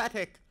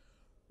prophetic,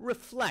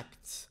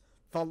 reflects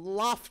the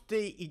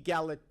lofty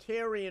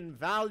egalitarian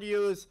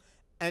values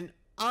and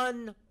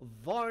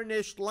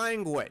unvarnished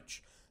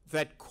language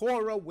that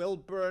Cora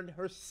Wilburn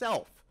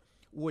herself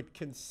would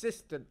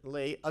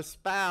consistently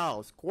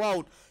espouse.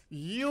 Quote,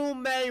 "You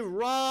may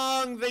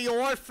wrong the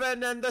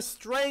orphan and the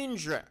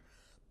stranger,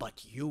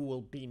 but you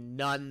will be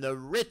none the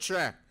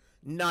richer,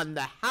 none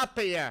the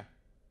happier.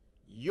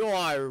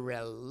 Your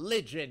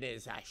religion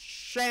is a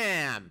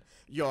sham,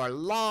 your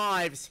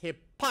lives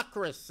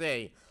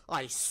hypocrisy.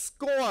 I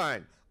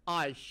scorn,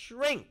 I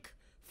shrink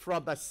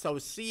from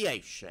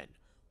association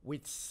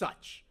with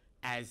such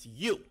as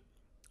you."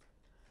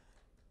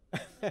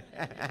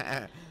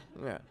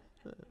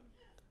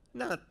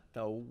 Not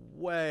the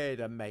way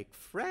to make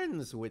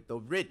friends with the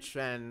rich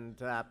and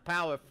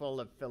powerful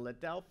of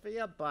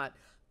Philadelphia, but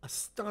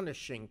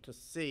astonishing to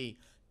see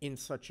in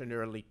such an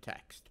early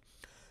text.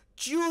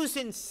 Jews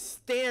in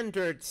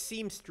standard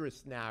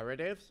seamstress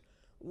narratives,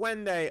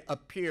 when they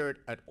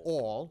appeared at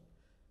all,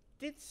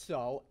 did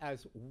so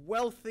as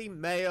wealthy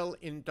male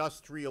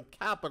industrial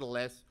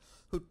capitalists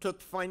who took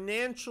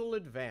financial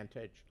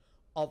advantage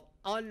of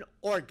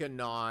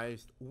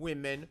unorganized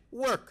women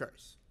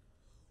workers.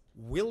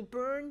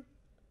 Wilburn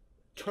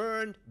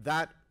turned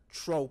that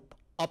trope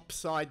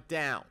upside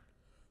down.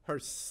 Her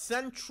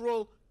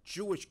central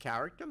Jewish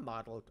character,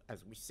 modeled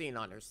as we've seen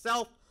on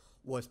herself,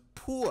 was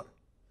poor,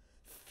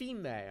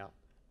 female,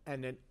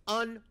 and an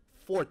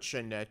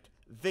unfortunate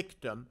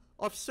victim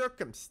of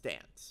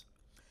circumstance.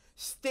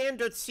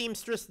 Standard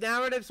seamstress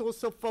narratives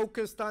also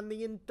focused on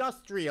the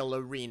industrial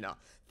arena,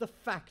 the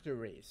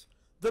factories,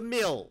 the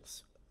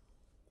mills.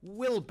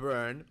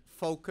 Wilburn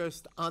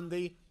focused on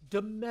the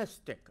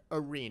domestic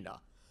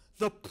arena,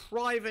 the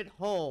private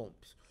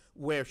homes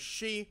where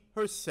she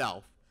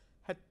herself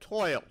had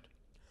toiled.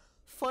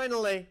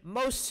 Finally,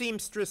 most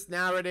seamstress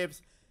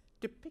narratives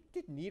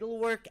depicted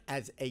needlework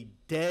as a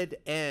dead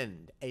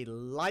end, a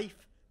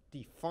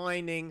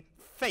life-defining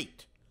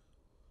fate.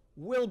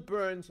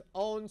 Wilburn's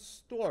own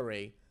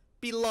story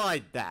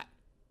belied that.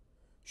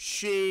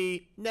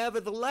 She,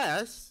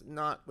 nevertheless,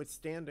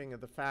 notwithstanding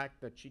the fact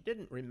that she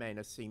didn't remain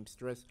a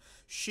seamstress,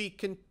 she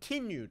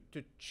continued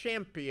to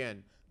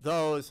champion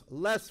those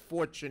less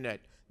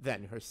fortunate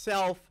than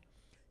herself,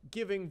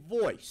 giving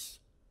voice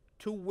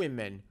to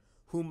women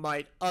who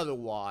might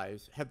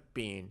otherwise have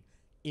been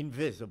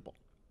invisible.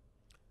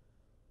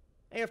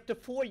 After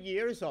 4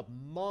 years of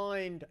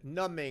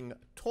mind-numbing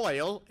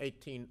toil,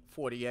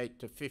 1848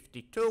 to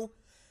 52,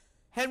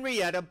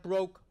 Henrietta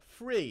broke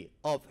free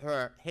of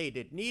her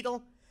hated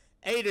needle.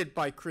 Aided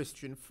by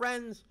Christian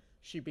friends,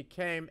 she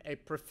became a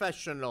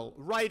professional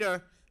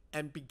writer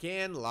and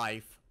began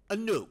life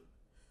anew.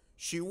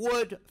 She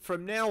would,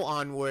 from now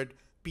onward,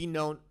 be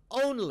known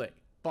only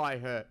by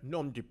her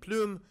nom de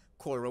plume,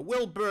 Cora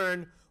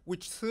Wilburn,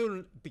 which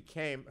soon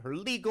became her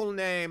legal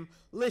name,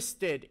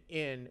 listed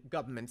in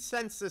government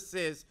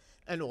censuses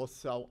and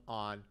also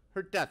on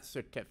her death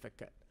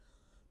certificate.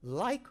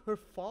 Like her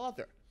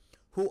father,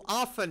 who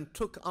often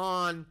took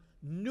on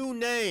new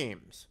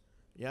names,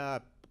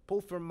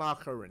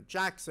 Puffermacher and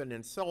Jackson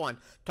and so on,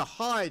 to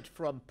hide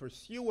from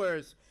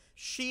pursuers,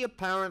 she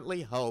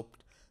apparently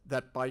hoped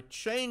that by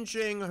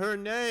changing her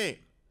name,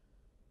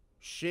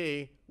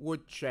 she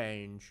would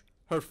change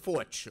her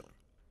fortune.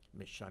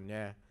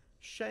 Mishaner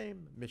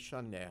Shem,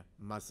 Mishaner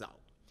Mazal.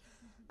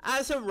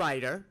 As a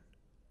writer,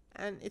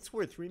 and it's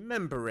worth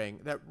remembering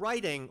that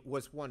writing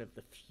was one of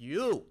the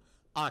few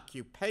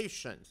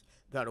occupations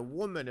that a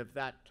woman of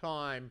that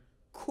time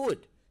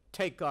could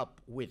take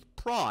up with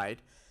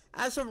pride,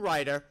 as a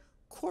writer,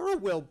 Cora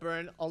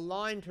Wilburn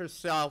aligned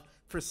herself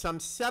for some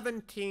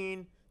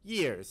 17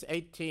 years,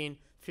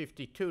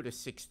 1852 to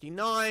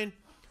 69,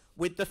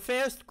 with the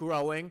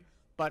fast-growing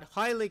but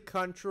highly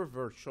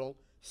controversial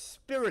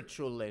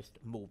spiritualist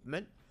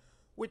movement,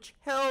 which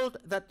held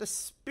that the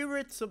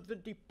spirits of the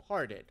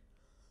departed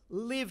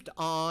lived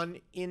on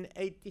in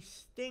a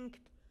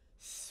distinct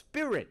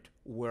spirit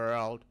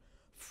world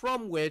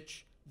from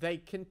which they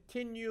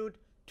continued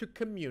to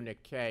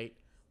communicate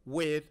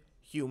with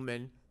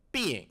human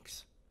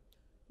beings.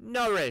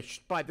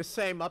 Nourished by the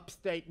same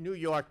upstate New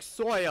York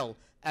soil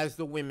as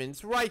the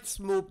women's rights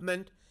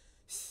movement,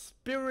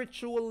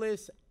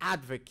 spiritualists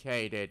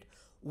advocated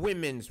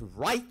women's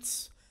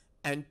rights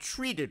and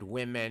treated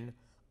women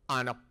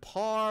on a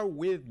par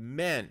with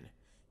men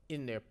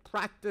in their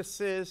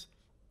practices,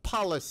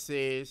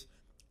 policies,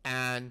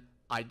 and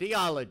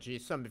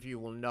ideologies. Some of you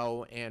will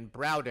know Anne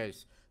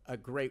Browder's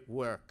great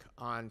work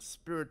on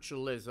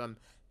spiritualism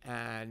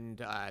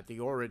and the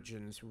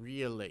origins,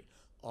 really,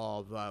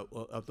 of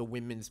the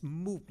women's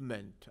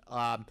movement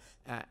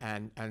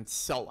and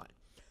so on.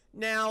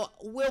 Now,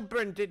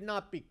 Wilburn did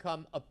not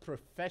become a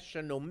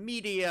professional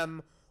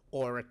medium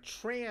or a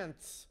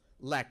trance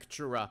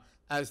lecturer,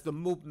 as the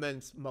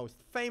movement's most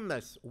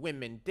famous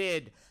women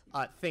did.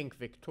 Think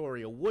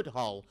Victoria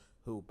Woodhull,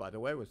 who, by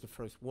the way, was the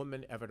first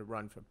woman ever to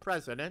run for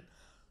president.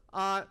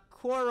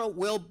 Cora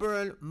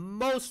Wilburn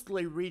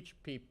mostly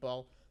reached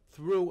people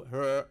through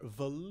her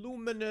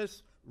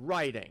voluminous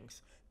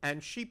writings,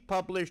 and she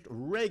published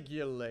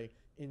regularly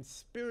in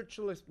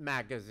spiritualist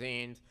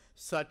magazines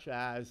such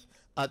as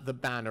The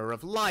Banner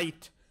of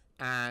Light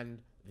and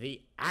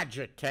The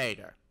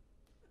Agitator.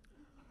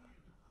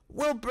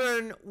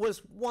 Wilburn was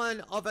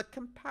one of a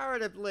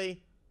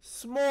comparatively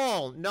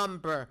small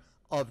number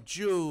of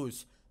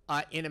Jews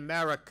in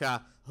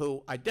America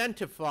who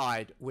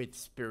identified with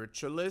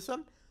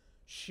spiritualism.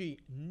 She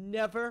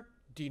never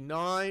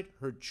denied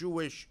her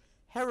Jewish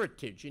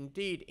heritage.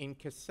 Indeed, in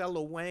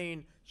Casella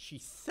Wayne, she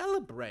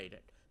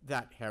celebrated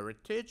that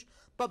heritage,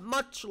 but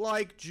much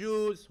like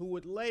Jews who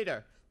would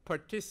later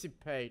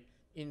participate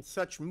in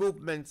such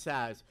movements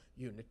as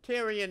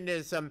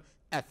Unitarianism,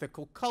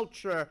 ethical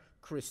culture,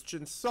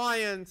 Christian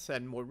Science,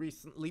 and more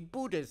recently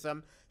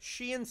Buddhism,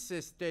 she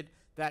insisted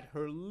that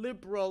her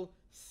liberal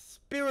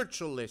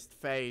spiritualist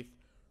faith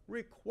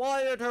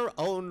required her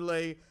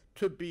only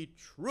to be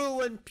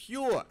true and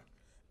pure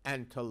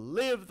and to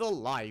live the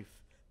life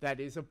that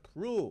is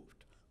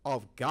approved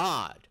of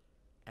God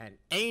and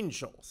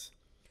angels.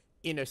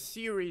 In a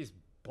series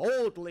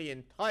boldly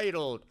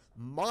entitled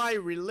My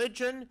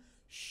Religion,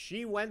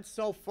 she went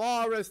so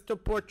far as to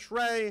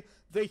portray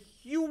the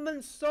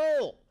human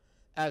soul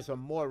as a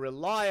more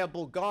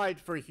reliable guide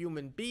for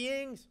human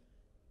beings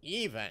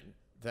even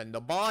than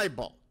the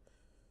Bible.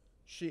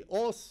 She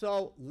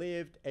also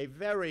lived a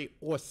very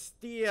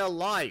austere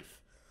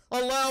life,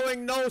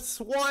 allowing no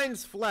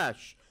swine's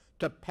flesh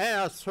to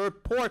pass her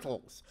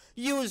portals,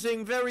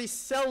 using very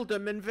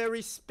seldom and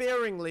very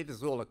sparingly, this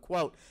is all a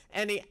quote,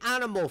 any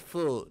animal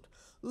food,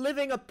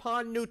 living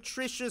upon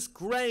nutritious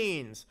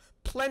grains,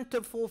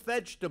 plentiful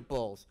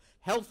vegetables,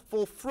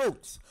 healthful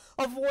fruits,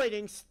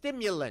 avoiding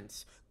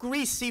stimulants,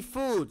 greasy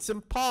foods,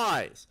 and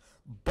pies,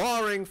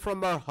 barring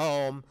from her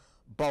home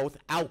both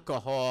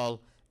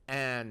alcohol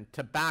and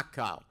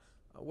tobacco.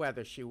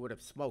 Whether she would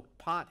have smoked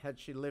pot had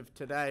she lived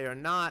today or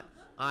not,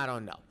 I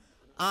don't know.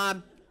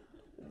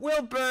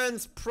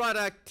 Wilburn's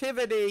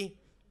productivity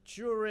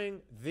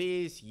during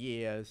these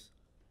years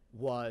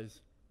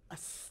was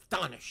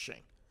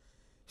astonishing.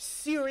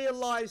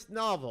 Serialized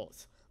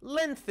novels,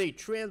 lengthy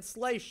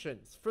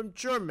translations from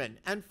German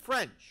and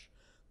French,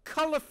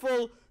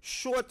 colorful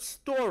short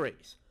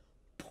stories,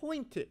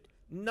 pointed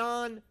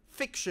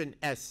non-fiction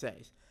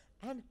essays,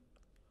 and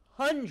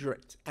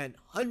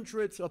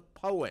hundreds of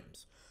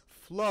poems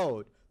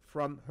flowed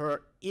from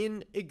her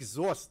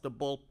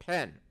inexhaustible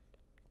pen.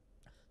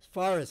 As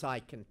far as I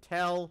can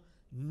tell,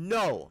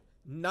 no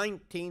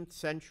 19th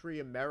century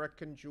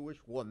American Jewish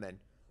woman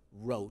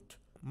wrote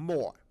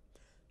more.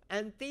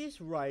 And these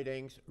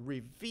writings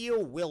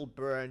reveal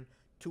Wilburn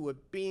to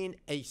have been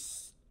a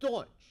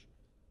staunch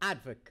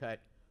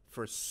advocate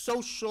for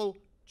social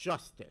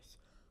justice,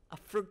 a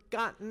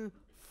forgotten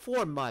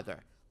foremother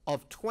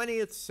of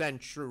 20th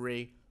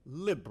century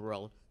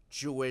liberal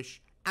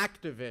Jewish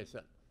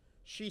activism.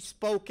 She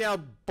spoke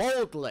out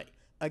boldly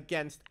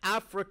against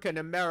African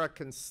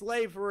American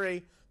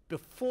slavery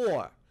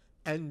before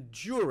and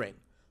during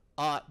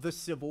the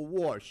Civil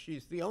War.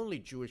 She's the only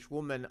Jewish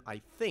woman,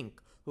 I think,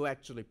 who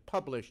actually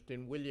published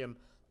in William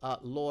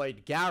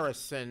Lloyd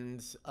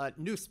Garrison's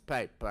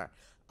newspaper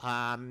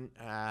on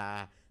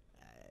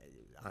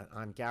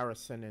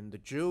Garrison and the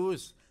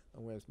Jews.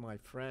 Where's my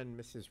friend,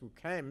 Mrs.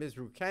 Rukaim? Ms.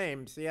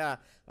 Rukaim's, yeah,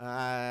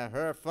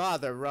 her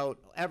father wrote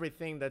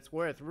everything that's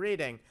worth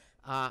reading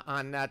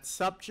on that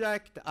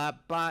subject,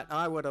 but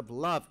I would have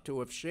loved to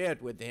have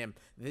shared with him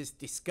this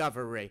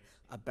discovery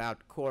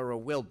about Cora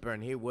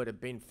Wilburn. He would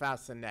have been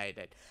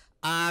fascinated.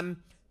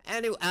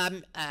 Anyway,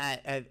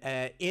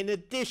 in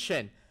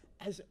addition,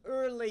 as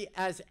early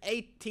as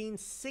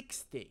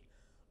 1860,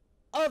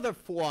 other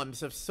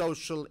forms of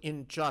social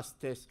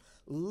injustice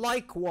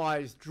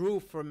likewise drew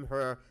from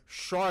her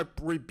sharp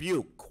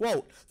rebuke.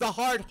 Quote, the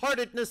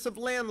hard-heartedness of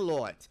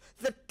landlords,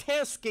 the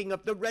tasking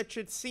of the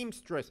wretched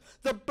seamstress,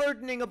 the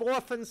burdening of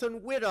orphans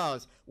and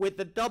widows with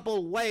the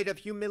double weight of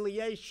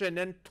humiliation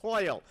and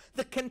toil,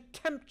 the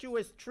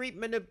contemptuous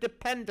treatment of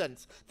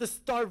dependents, the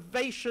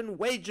starvation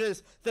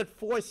wages that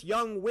force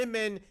young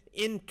women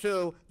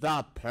into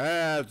the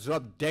paths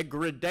of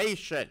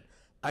degradation.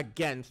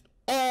 Against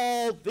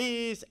all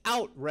these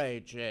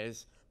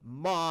outrages,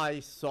 my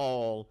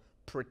soul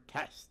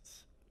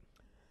protests.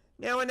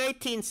 Now, in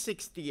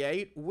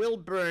 1868,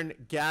 Wilburn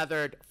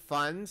gathered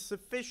funds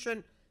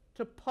sufficient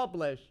to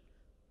publish.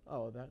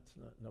 Oh, that's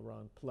not in the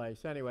wrong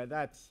place. Anyway,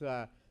 that's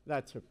her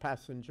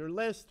passenger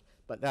list,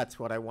 but that's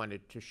what I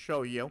wanted to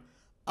show you.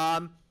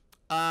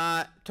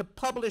 To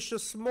publish a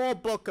small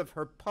book of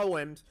her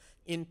poems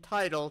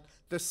entitled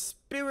The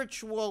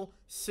Spiritual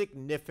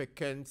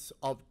Significance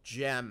of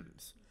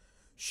Gems.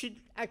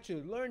 She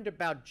actually learned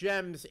about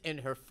gems in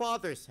her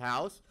father's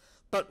house,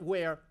 but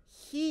where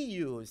he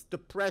used the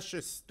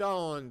precious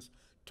stones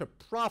to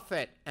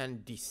profit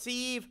and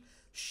deceive,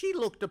 she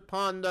looked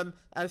upon them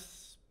as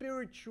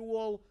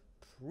spiritual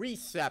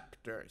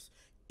preceptors,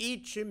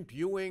 each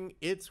imbuing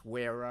its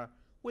wearer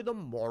with a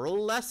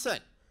moral lesson.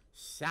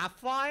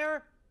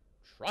 Sapphire,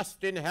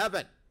 trust in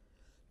heaven.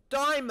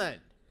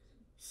 Diamond,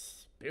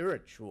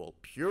 spiritual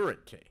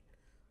purity.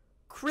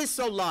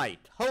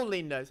 Chrysolite,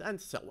 holiness, and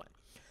so on.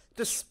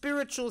 The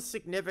spiritual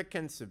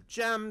significance of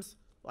gems,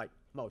 like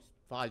most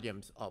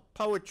volumes of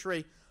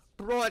poetry,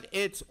 brought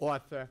its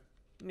author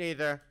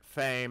neither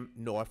fame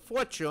nor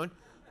fortune,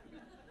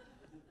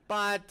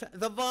 but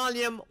the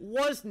volume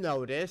was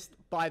noticed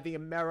by the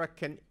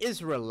American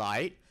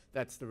Israelite,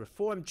 that's the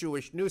Reformed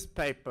Jewish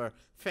newspaper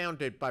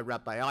founded by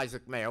Rabbi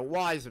Isaac Mayer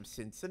Wise of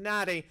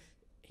Cincinnati.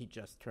 He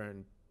just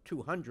turned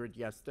 200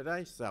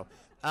 yesterday, so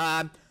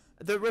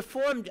the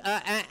Reformed,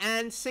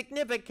 and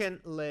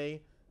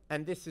significantly,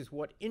 and this is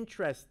what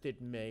interested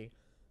me,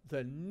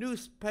 the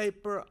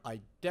newspaper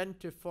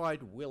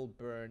identified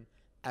Wilburn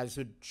as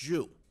a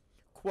Jew.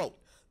 Quote,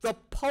 the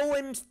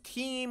poems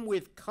teem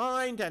with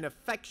kind and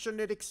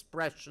affectionate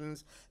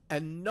expressions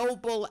and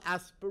noble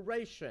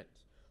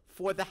aspirations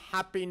for the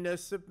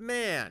happiness of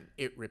man,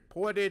 it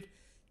reported,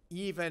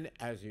 even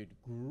as it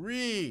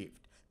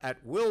grieved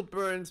at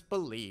Wilburn's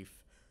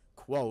belief,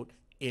 quote,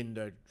 in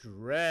the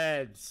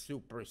dread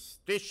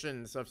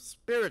superstitions of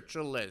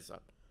spiritualism.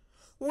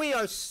 We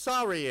are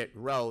sorry, it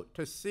wrote,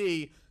 to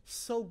see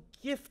so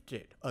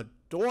gifted a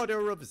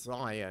daughter of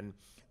Zion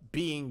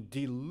being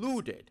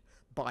deluded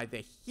by the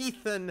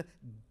heathen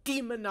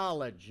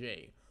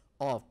demonology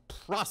of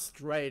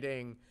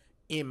prostrating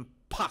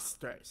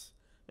impostors.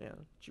 Yeah,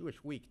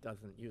 Jewish Week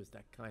doesn't use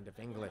that kind of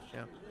English.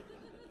 Yeah?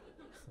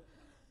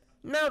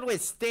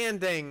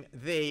 Notwithstanding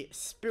the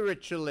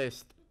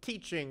spiritualist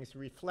teachings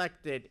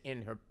reflected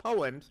in her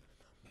poems,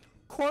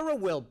 Cora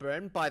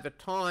Wilburn, by the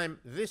time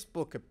this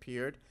book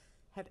appeared,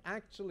 had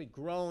actually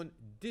grown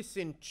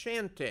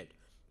disenchanted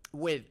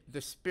with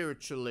the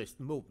spiritualist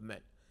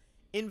movement.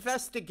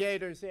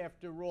 Investigators,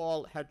 after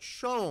all, had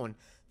shown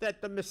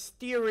that the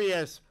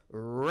mysterious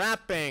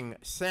rapping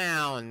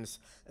sounds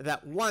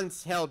that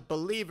once held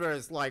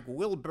believers like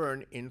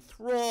Wilburn in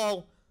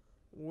thrall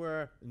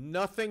were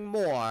nothing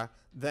more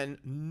than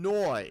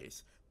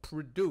noise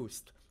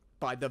produced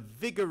by the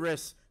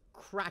vigorous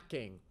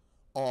cracking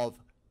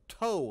of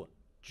toe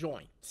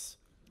joints.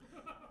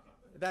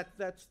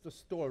 That's the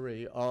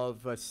story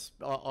of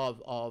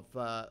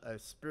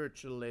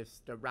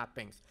spiritualist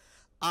rappings.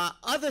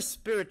 Other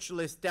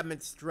spiritualist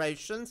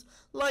demonstrations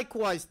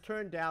likewise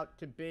turned out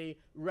to be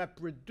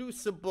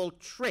reproducible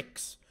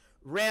tricks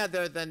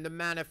rather than the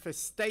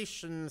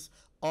manifestations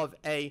of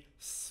a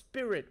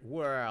spirit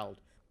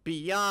world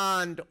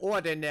beyond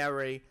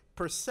ordinary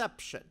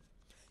perception.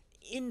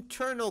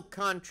 Internal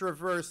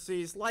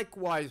controversies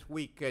likewise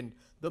weakened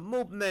the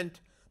movement,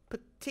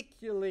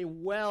 particularly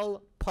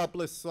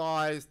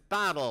well-publicized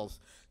battles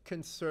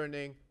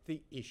concerning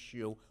the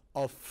issue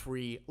of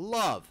free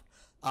love.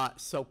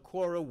 So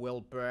Cora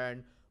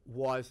Wilburn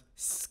was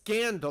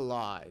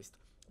scandalized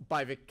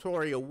by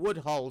Victoria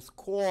Woodhull's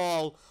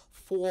call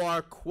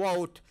for,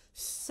 quote,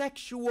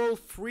 sexual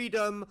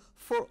freedom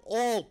for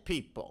all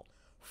people,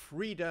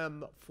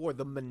 freedom for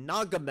the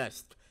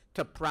monogamist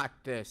to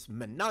practice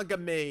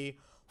monogamy,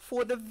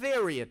 for the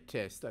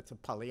varietist, that's a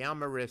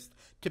polyamorist,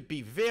 to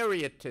be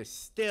varietist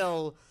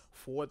still,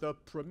 for the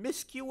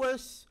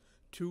promiscuous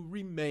to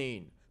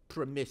remain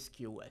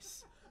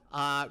promiscuous.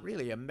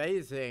 Really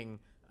amazing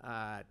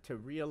to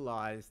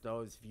realize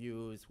those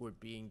views were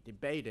being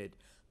debated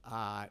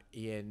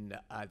in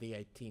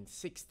the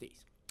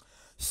 1860s.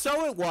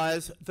 So it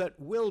was that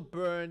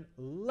Wilburn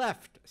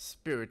left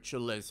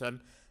spiritualism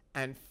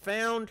and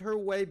found her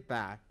way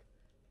back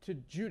to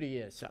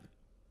Judaism.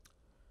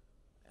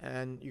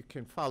 And you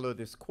can follow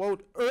this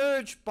quote,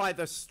 urged by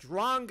the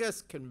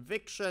strongest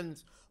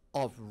convictions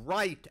of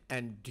right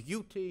and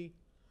duty,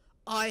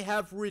 I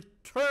have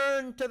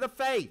returned to the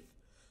faith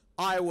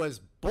I was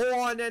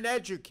born and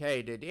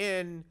educated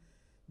in,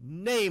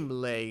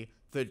 namely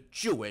the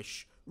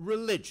Jewish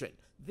religion.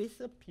 This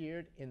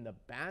appeared in the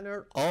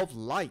Banner of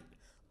Light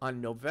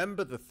on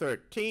November the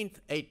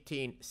 13th,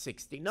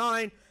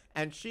 1869,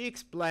 and she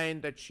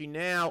explained that she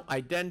now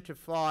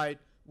identified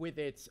with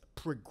its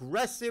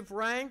progressive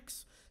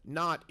ranks,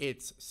 not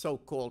its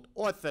so-called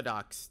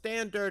Orthodox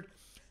standard,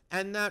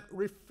 and that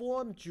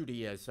Reform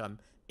Judaism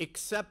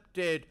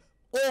accepted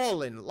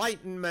all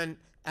enlightenment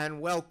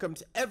and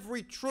welcomes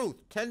every truth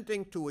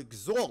tending to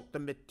exalt the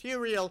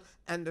material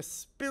and the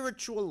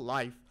spiritual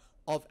life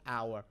of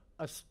our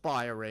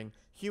aspiring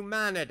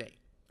humanity.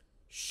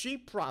 She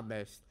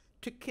promised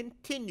to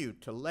continue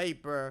to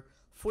labor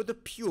for the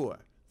pure,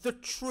 the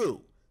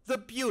true, the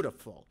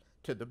beautiful,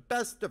 to the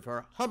best of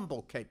her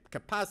humble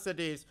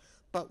capacities,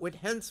 but would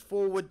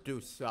henceforward do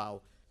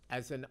so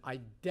as an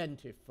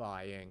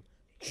identifying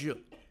Jew.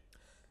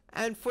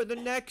 And for the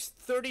next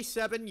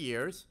 37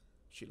 years,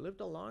 she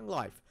lived a long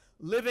life.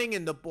 Living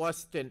in the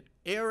Boston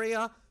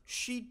area,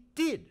 she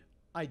did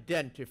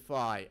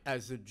identify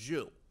as a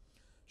Jew.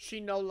 She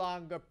no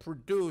longer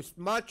produced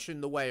much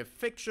in the way of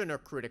fiction or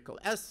critical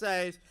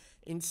essays.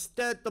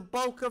 Instead, the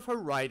bulk of her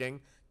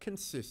writing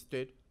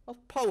consisted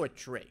of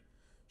poetry.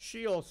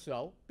 She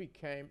also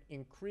became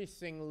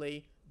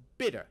increasingly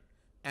bitter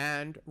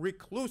and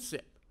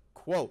reclusive.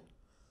 Quote,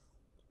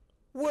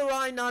 were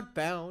I not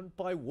bound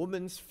by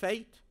woman's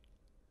fate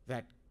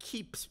that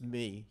keeps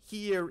me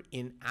here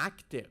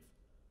inactive,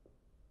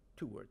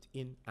 2 words,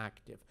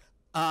 inactive,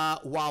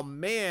 while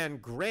man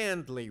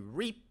grandly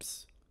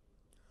reaps,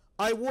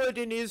 I would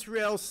in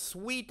Israel's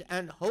sweet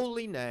and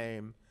holy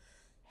name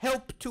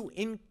help to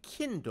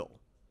enkindle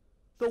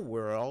the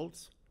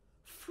world's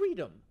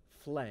freedom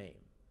flame.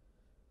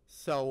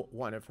 So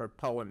one of her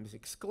poems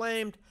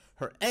exclaimed,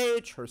 her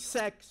age, her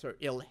sex, her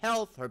ill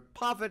health, her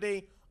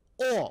poverty,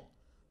 all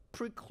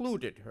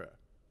precluded her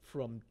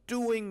from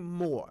doing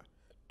more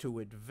to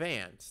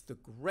advance the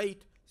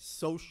great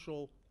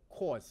social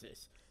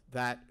causes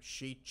that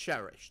she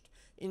cherished.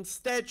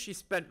 Instead, she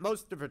spent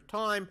most of her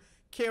time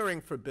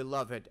caring for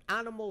beloved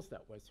animals.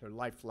 That was her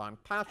lifelong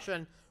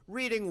passion,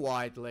 reading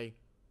widely,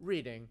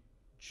 writing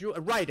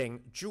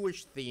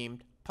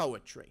Jewish-themed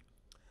poetry.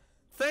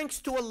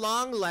 Thanks to a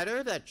long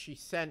letter that she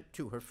sent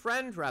to her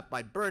friend,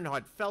 Rabbi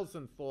Bernhard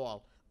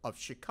Felsenthal of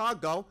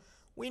Chicago,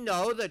 we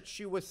know that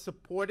she was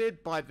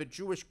supported by the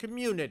Jewish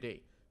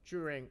community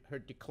during her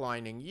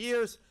declining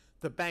years.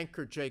 The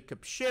banker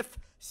Jacob Schiff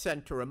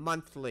sent her a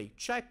monthly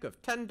check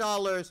of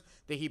 $10.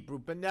 The Hebrew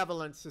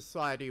Benevolent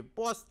Society of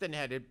Boston,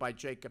 headed by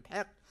Jacob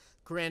Hecht,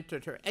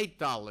 granted her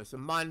 $8 a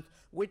month,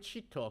 which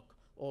she took,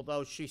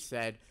 although she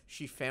said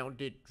she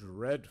found it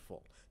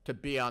dreadful to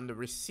be on the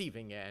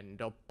receiving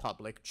end of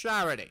public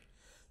charity.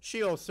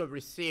 She also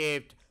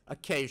received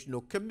occasional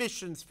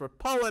commissions for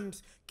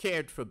poems,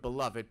 cared for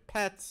beloved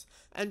pets,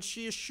 and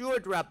she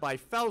assured Rabbi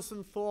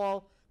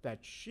Felsenthal that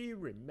she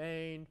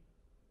remained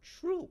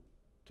true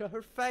to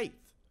her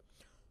faith.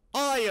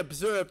 I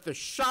observe the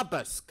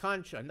Shabbos,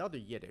 another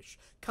Yiddish,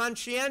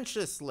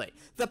 conscientiously,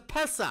 the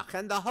Pesach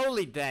and the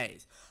holy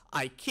days.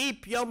 I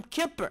keep Yom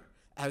Kippur,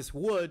 as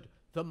would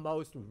the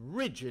most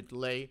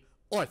rigidly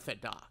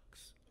Orthodox.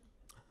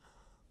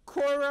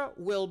 Cora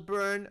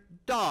Wilburn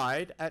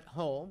died at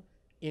home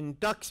in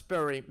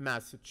Duxbury,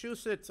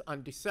 Massachusetts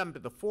on December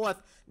the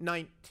 4th,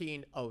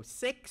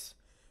 1906.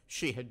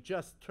 She had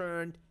just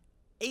turned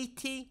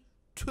 84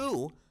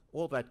 too,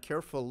 all that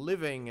careful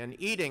living and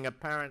eating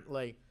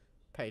apparently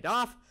paid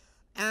off,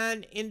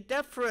 and in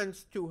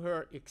deference to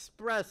her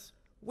express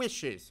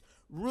wishes,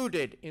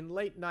 rooted in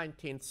late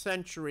 19th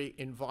century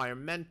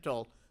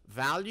environmental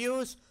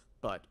values,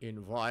 but in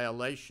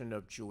violation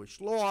of Jewish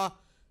law,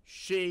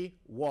 she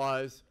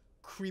was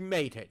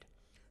cremated.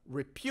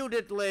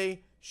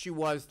 Reputedly, she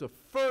was the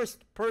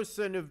first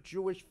person of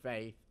Jewish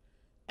faith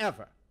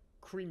ever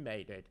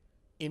cremated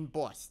in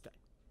Boston.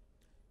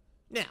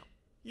 Now,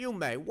 you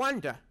may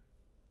wonder,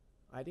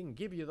 I didn't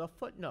give you the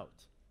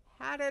footnotes.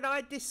 How did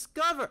I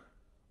discover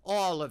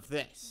all of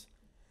this?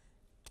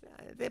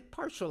 The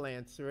partial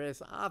answer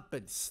is I've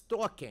been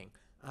stalking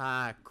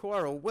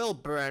Cora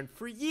Wilburn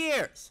for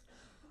years.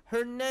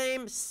 Her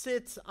name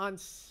sits on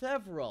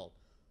several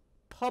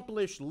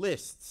published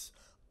lists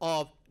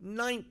of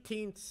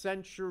 19th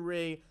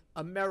century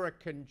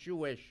American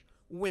Jewish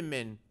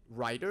women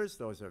writers.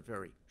 Those are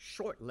very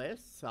short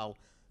lists, so,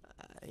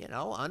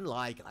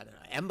 unlike, I don't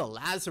know, Emma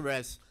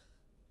Lazarus,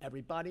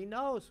 everybody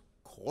knows.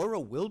 Cora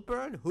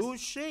Wilburn,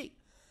 who's she?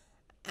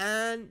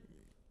 And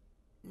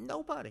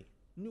nobody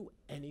knew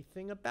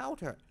anything about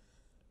her.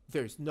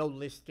 There's no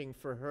listing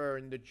for her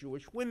in the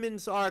Jewish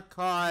Women's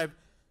Archive.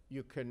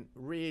 You can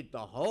read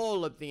the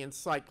whole of the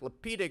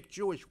Encyclopedic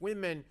Jewish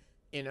Women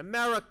in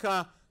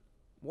America.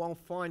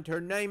 Won't find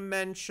her name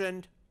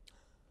mentioned.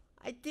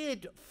 I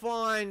did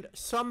find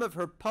some of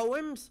her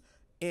poems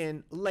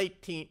in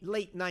late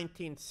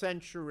 19th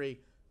century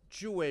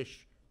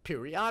Jewish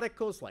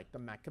periodicals like the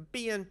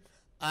Maccabean,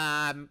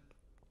 and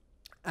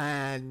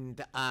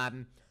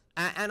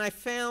I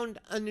found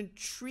an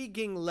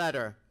intriguing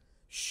letter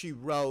she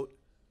wrote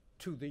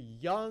to the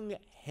young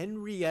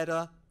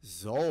Henrietta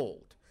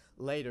Zold,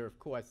 later, of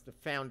course, the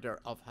founder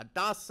of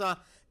Hadassah,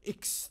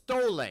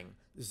 extolling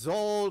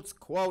Zold's,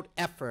 quote,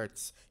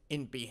 efforts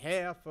in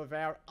behalf of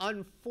our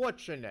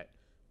unfortunate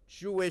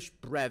Jewish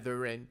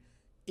brethren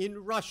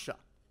in Russia.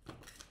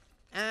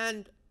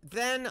 And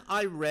then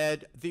I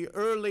read the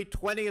early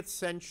 20th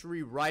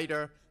century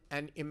writer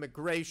and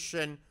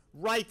immigration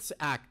rights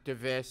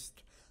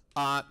activist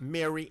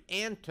Mary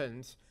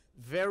Anton's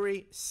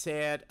very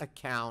sad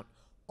account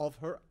of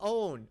her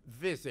own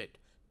visit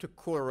to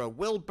Cora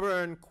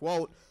Wilburn,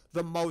 quote,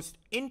 the most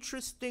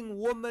interesting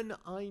woman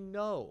I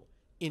know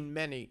in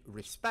many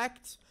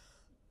respects.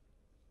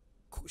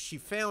 She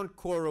found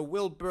Cora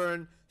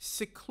Wilburn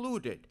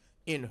secluded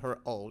in her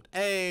old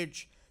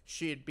age.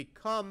 She had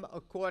become,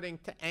 according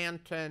to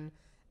Anton,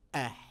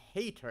 a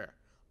hater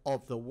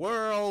of the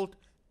world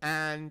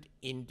and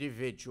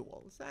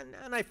individuals.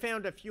 And I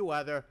found a few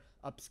other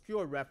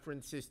obscure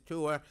references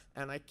to her,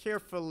 and I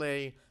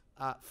carefully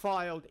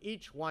filed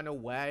each one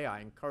away.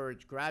 I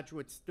encourage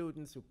graduate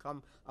students who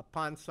come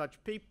upon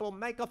such people,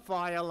 make a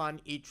file on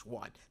each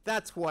one.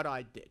 That's what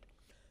I did.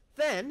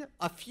 Then,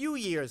 a few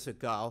years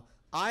ago,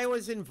 I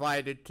was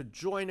invited to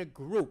join a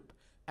group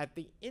at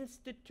the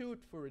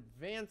Institute for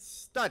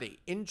Advanced Study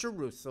in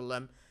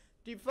Jerusalem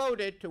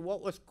devoted to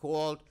what was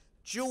called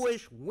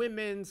Jewish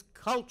Women's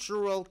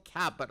Cultural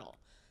Capital.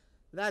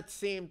 That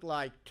seemed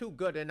like too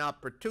good an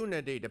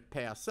opportunity to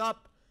pass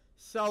up,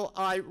 so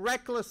I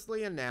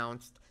recklessly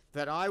announced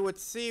that I would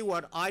see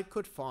what I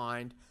could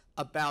find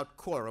about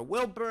Cora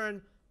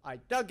Wilburn. I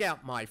dug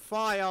out my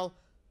file,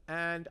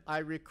 and I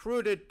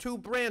recruited 2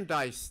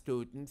 Brandeis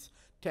students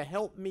to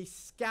help me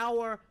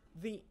scour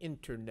the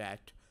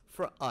internet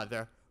for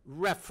other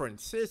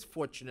references.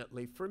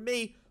 Fortunately for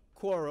me,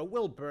 Cora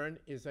Wilburn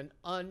is an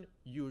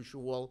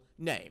unusual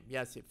name.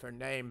 Yes, if her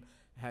name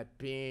had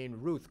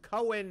been Ruth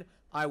Cohen,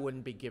 I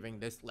wouldn't be giving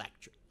this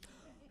lecture.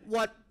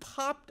 What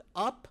popped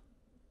up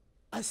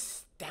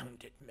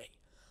astounded me.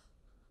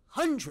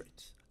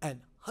 Hundreds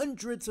and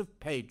hundreds of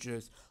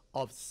pages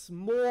of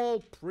small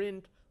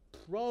print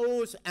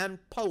prose and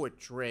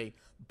poetry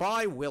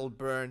by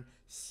Wilburn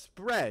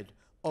spread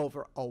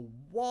over a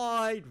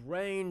wide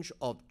range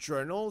of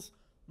journals,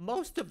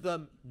 most of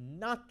them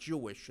not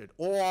Jewish at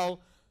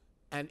all,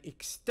 and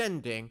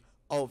extending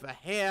over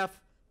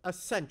half a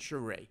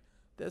century.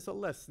 There's a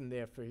lesson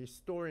there for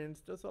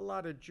historians. There's a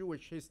lot of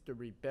Jewish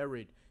history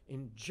buried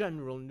in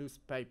general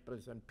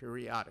newspapers and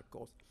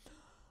periodicals.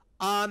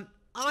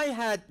 I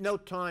had no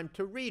time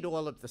to read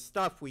all of the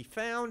stuff we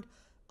found,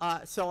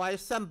 so I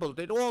assembled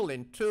it all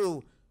in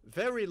 2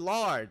 very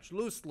large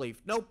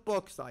loose-leaf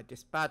notebooks. I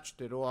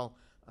dispatched it all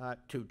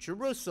to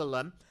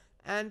Jerusalem,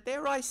 and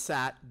there I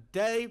sat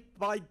day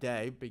by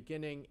day,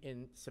 beginning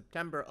in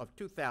September of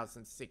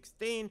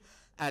 2016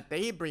 at the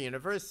Hebrew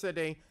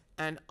University,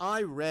 and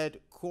I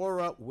read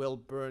Cora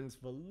Wilburn's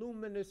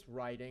voluminous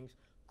writings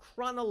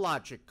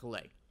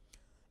chronologically.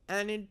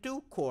 And in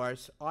due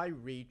course, I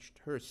reached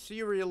her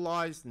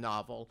serialized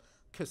novel,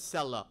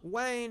 Casella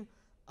Wayne,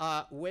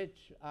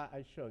 which,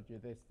 I showed you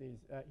this,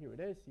 here it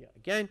is, yeah,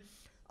 again,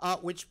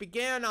 which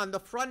began on the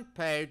front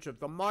page of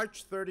the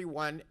March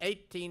 31,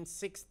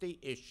 1860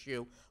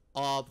 issue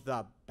of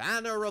the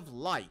Banner of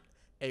Light,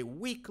 a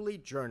weekly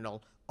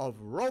journal of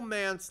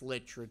romance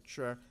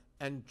literature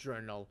and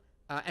general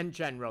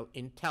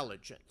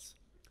intelligence.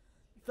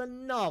 The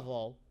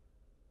novel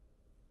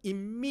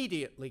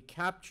immediately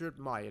captured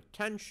my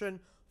attention,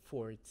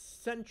 for its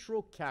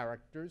central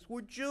characters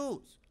were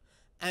Jews,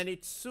 and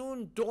it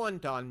soon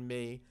dawned on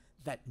me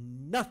that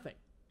nothing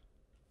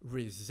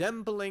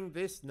resembling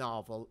this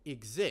novel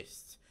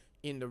exists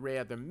in the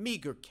rather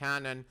meager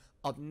canon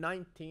of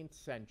 19th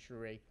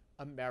century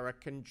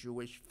American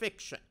Jewish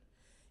fiction.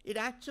 It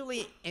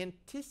actually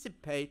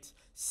anticipates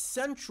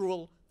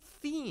central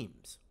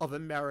themes of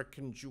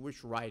American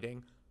Jewish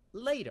writing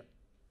later: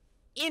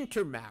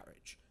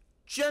 intermarriage,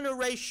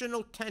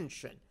 generational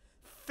tension,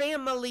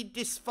 family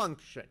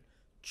dysfunction,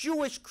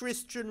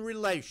 Jewish-Christian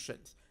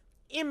relations,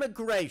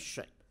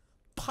 immigration,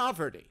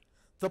 poverty,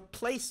 the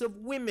place of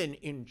women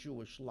in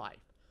Jewish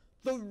life,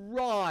 the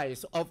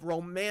rise of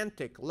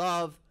romantic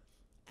love,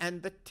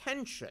 and the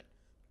tension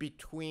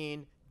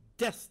between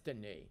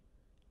destiny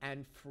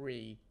and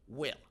free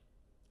will.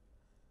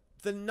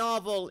 The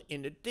novel,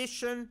 in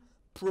addition,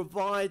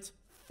 provides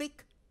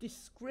thick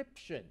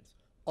descriptions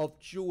of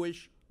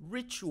Jewish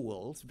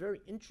rituals,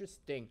 very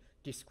interesting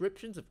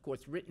descriptions, of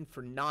course, written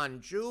for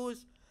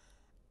non-Jews,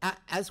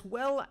 as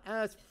well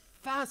as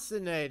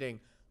fascinating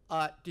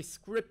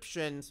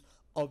descriptions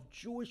of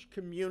Jewish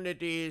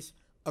communities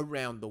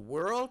around the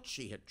world.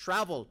 She had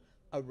traveled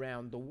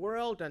around the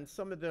world, and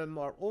some of them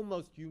are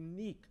almost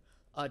unique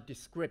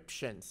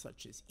descriptions,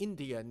 such as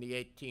India in the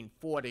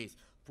 1840s,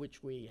 of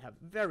which we have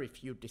very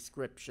few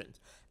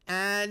descriptions.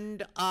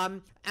 And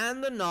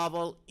the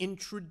novel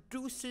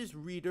introduces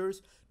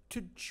readers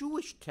to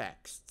Jewish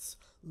texts,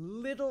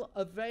 little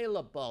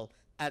available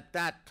at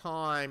that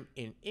time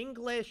in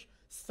English,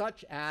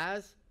 such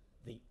as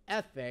the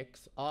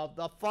Ethics of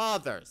the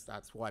Fathers.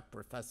 That's why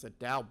Professor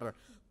Dauber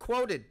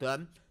quoted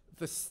them.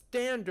 The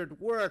standard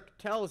work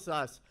tells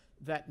us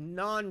that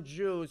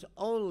non-Jews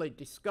only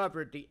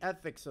discovered the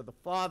Ethics of the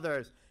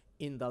Fathers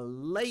in the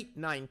late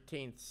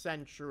 19th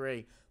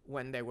century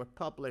when they were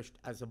published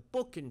as a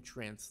book in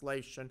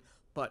translation,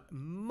 but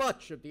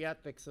much of the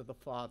Ethics of the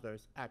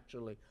Fathers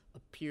actually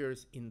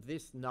appears in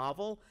this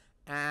novel,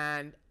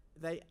 and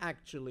they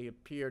actually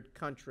appeared,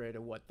 contrary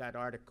to what that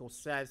article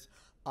says,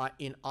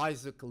 in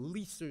Isaac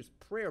Leeser's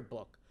prayer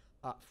book,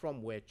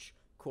 from which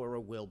Cora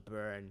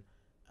Wilburn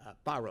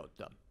borrowed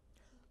them.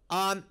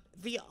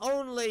 The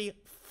only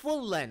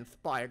full-length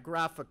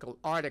biographical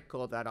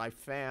article that I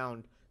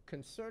found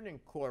concerning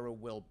Cora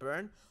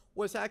Wilburn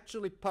was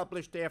actually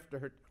published after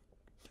her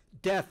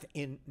death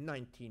in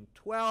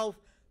 1912,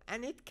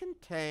 and it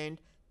contained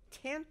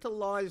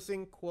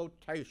tantalizing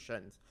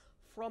quotations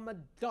from a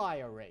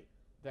diary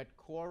that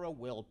Cora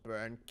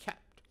Wilburn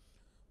kept.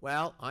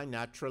 Well, I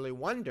naturally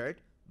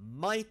wondered,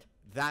 might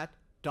that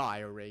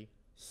diary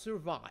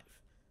survive?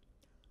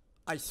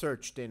 I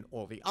searched in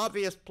all the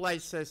obvious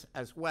places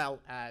as well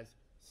as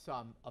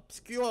some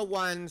obscure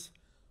ones,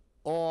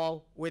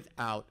 all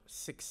without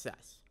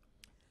success.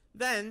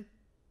 Then,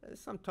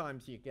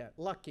 sometimes you get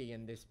lucky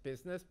in this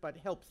business, but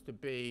it helps to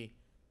be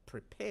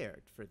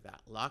prepared for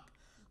that luck.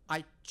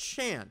 I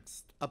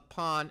chanced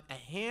upon a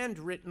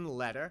handwritten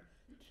letter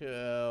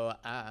to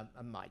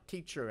my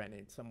teacher and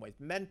in some ways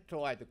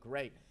mentor, the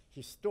great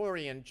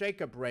historian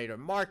Jacob Rader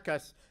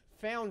Marcus,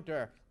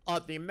 founder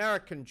of the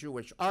American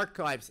Jewish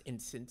Archives in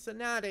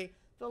Cincinnati.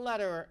 The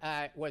letter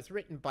was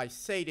written by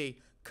Sadie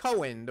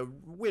Cohen, the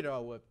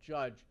widow of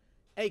Judge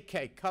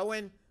A.K.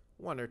 Cohen.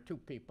 One or two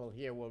people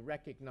here will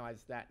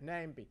recognize that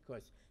name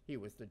because he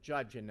was the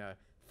judge in a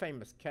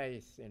famous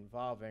case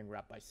involving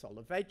Rabbi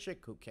Soloveitchik,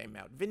 who came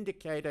out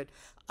vindicated.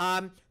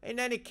 In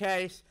any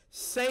case,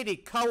 Sadie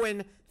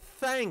Cohen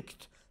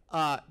thanked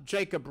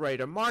Jacob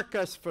Rader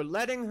Marcus for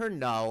letting her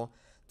know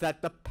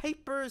that the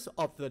papers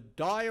of the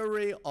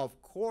diary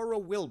of Cora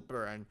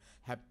Wilburn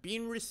have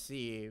been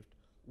received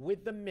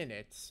with the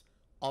minutes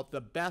of the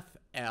Beth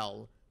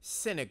El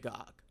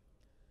Synagogue.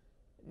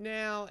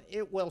 Now,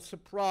 it will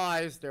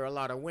surprise, there are a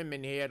lot of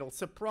women here, it'll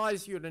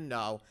surprise you to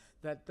know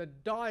that the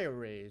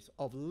diaries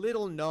of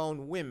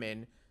little-known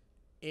women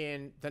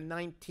in the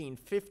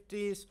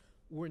 1950s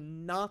were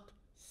not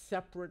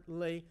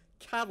separately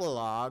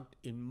cataloged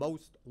in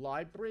most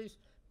libraries,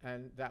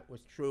 and that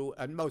was true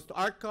in most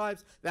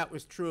archives. That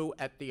was true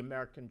at the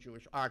American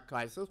Jewish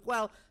Archives as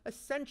well.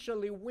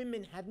 Essentially,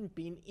 women hadn't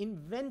been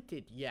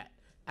invented yet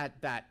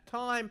at that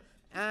time,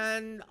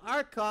 and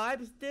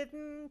archives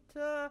didn't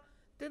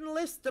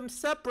list them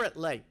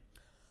separately.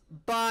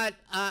 But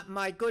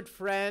my good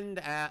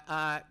friend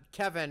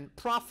Kevin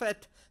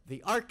Prophet,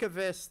 the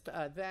archivist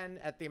then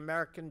at the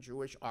American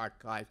Jewish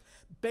Archives,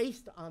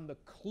 based on the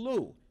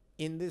clue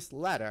in this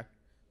letter,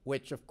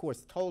 which of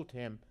course told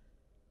him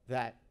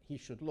that he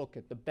should look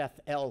at the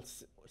Beth El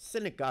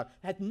Synagogue,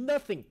 had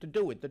nothing to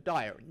do with the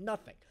diary,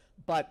 nothing.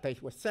 But they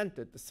were sent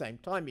at the same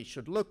time. He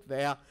should look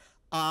there.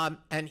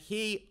 And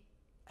he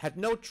had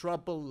no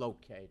trouble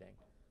locating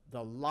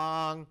the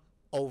long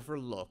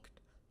overlooked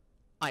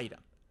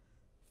item.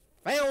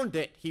 Found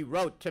it, he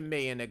wrote to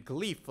me in a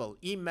gleeful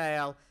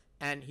email,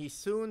 and he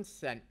soon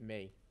sent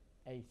me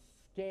a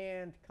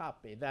scanned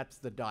copy. That's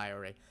the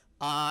diary.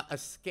 A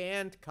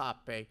scanned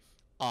copy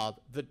of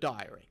the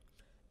diary.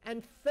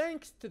 And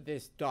thanks to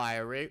this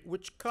diary,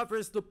 which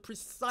covers the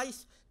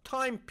precise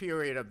time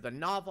period of the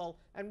novel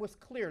and was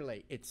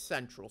clearly its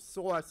central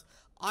source,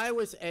 I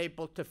was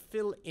able to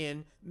fill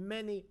in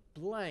many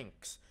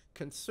blanks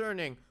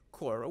concerning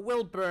Cora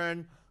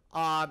Wilburn,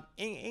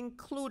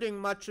 including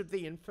much of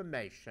the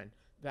information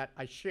that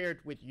I shared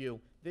with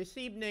you this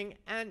evening,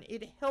 and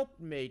it helped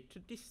me to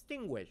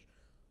distinguish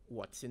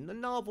what's in the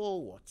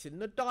novel, what's in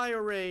the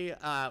diary,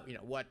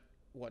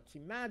 what's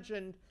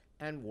imagined,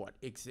 and what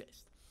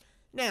exists.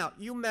 Now,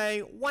 you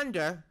may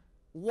wonder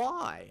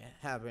why,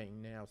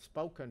 having now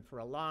spoken for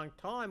a long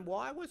time,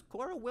 why was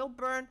Cora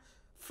Wilburn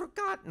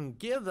forgotten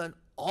given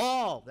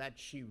all that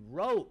she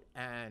wrote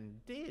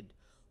and did?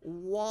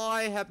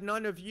 Why have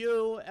none of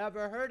you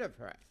ever heard of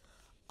her?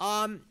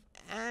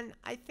 And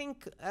I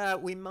think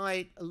we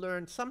might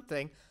learn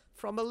something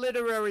from a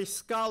literary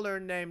scholar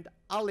named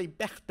Ali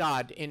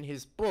Bechdad in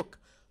his book,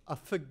 A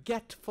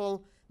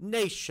Forgetful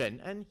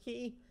Nation. And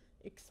he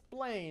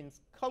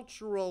explains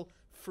cultural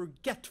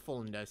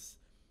forgetfulness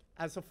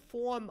as a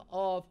form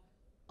of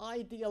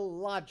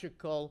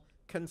ideological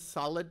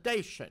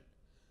consolidation.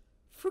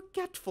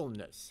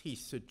 Forgetfulness, he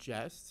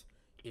suggests,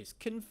 is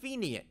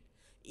convenient.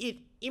 It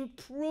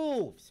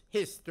improves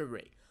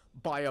history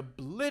by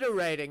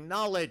obliterating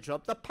knowledge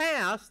of the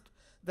past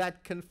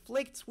that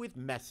conflicts with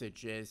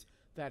messages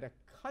that a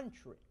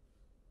country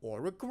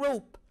or a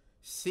group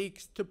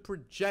seeks to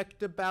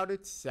project about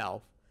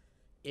itself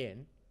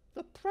in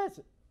the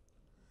present.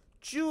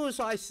 Jews,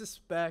 I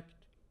suspect,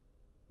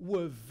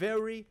 were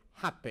very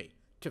happy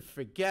to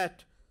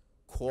forget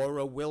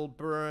Cora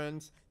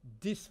Wilburn's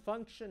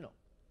dysfunctional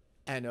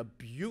and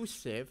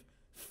abusive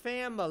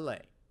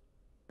family.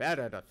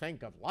 Better to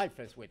think of life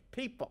as with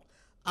people.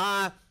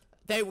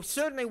 They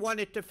certainly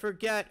wanted to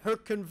forget her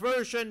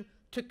conversion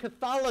to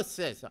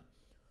Catholicism,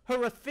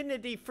 her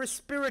affinity for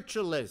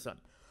spiritualism,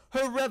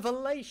 her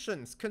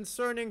revelations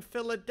concerning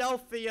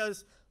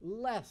Philadelphia's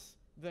less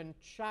than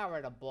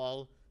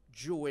charitable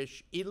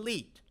Jewish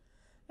elite,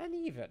 and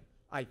even,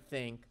 I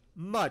think,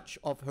 much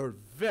of her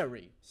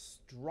very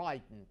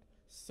strident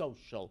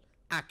social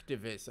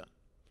activism.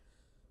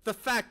 The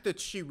fact that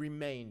she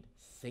remained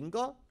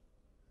single,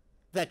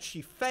 that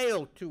she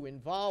failed to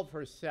involve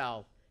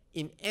herself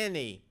in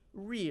any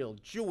real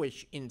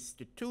Jewish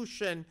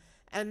institution,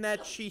 and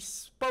that she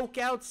spoke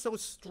out so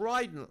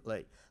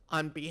stridently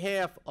on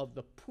behalf of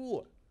the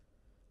poor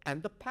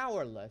and the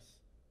powerless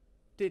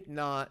did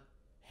not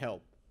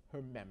help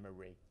her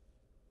memory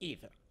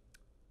either.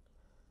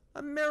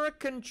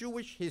 American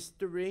Jewish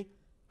history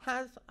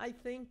has, I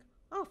think,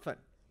 often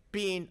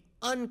been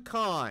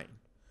unkind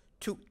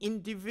to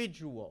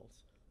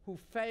individuals who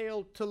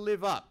failed to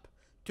live up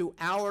to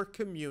our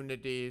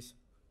community's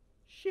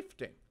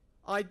shifting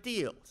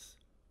ideals.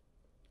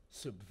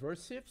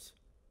 Subversives,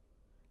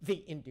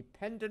 the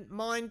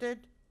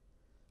independent-minded,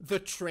 the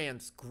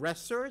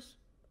transgressors,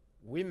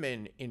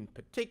 women in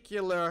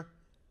particular,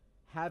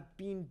 have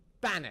been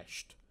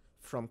banished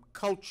from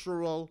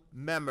cultural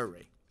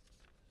memory.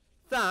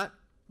 That,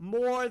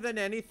 more than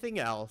anything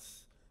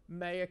else,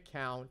 may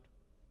account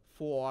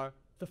for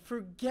the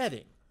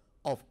forgetting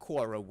of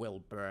Cora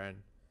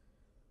Wilburn.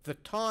 The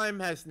time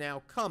has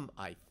now come,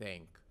 I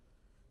think,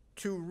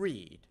 to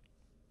read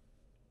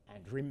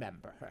and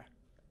remember her.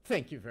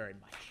 Thank you very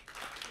much.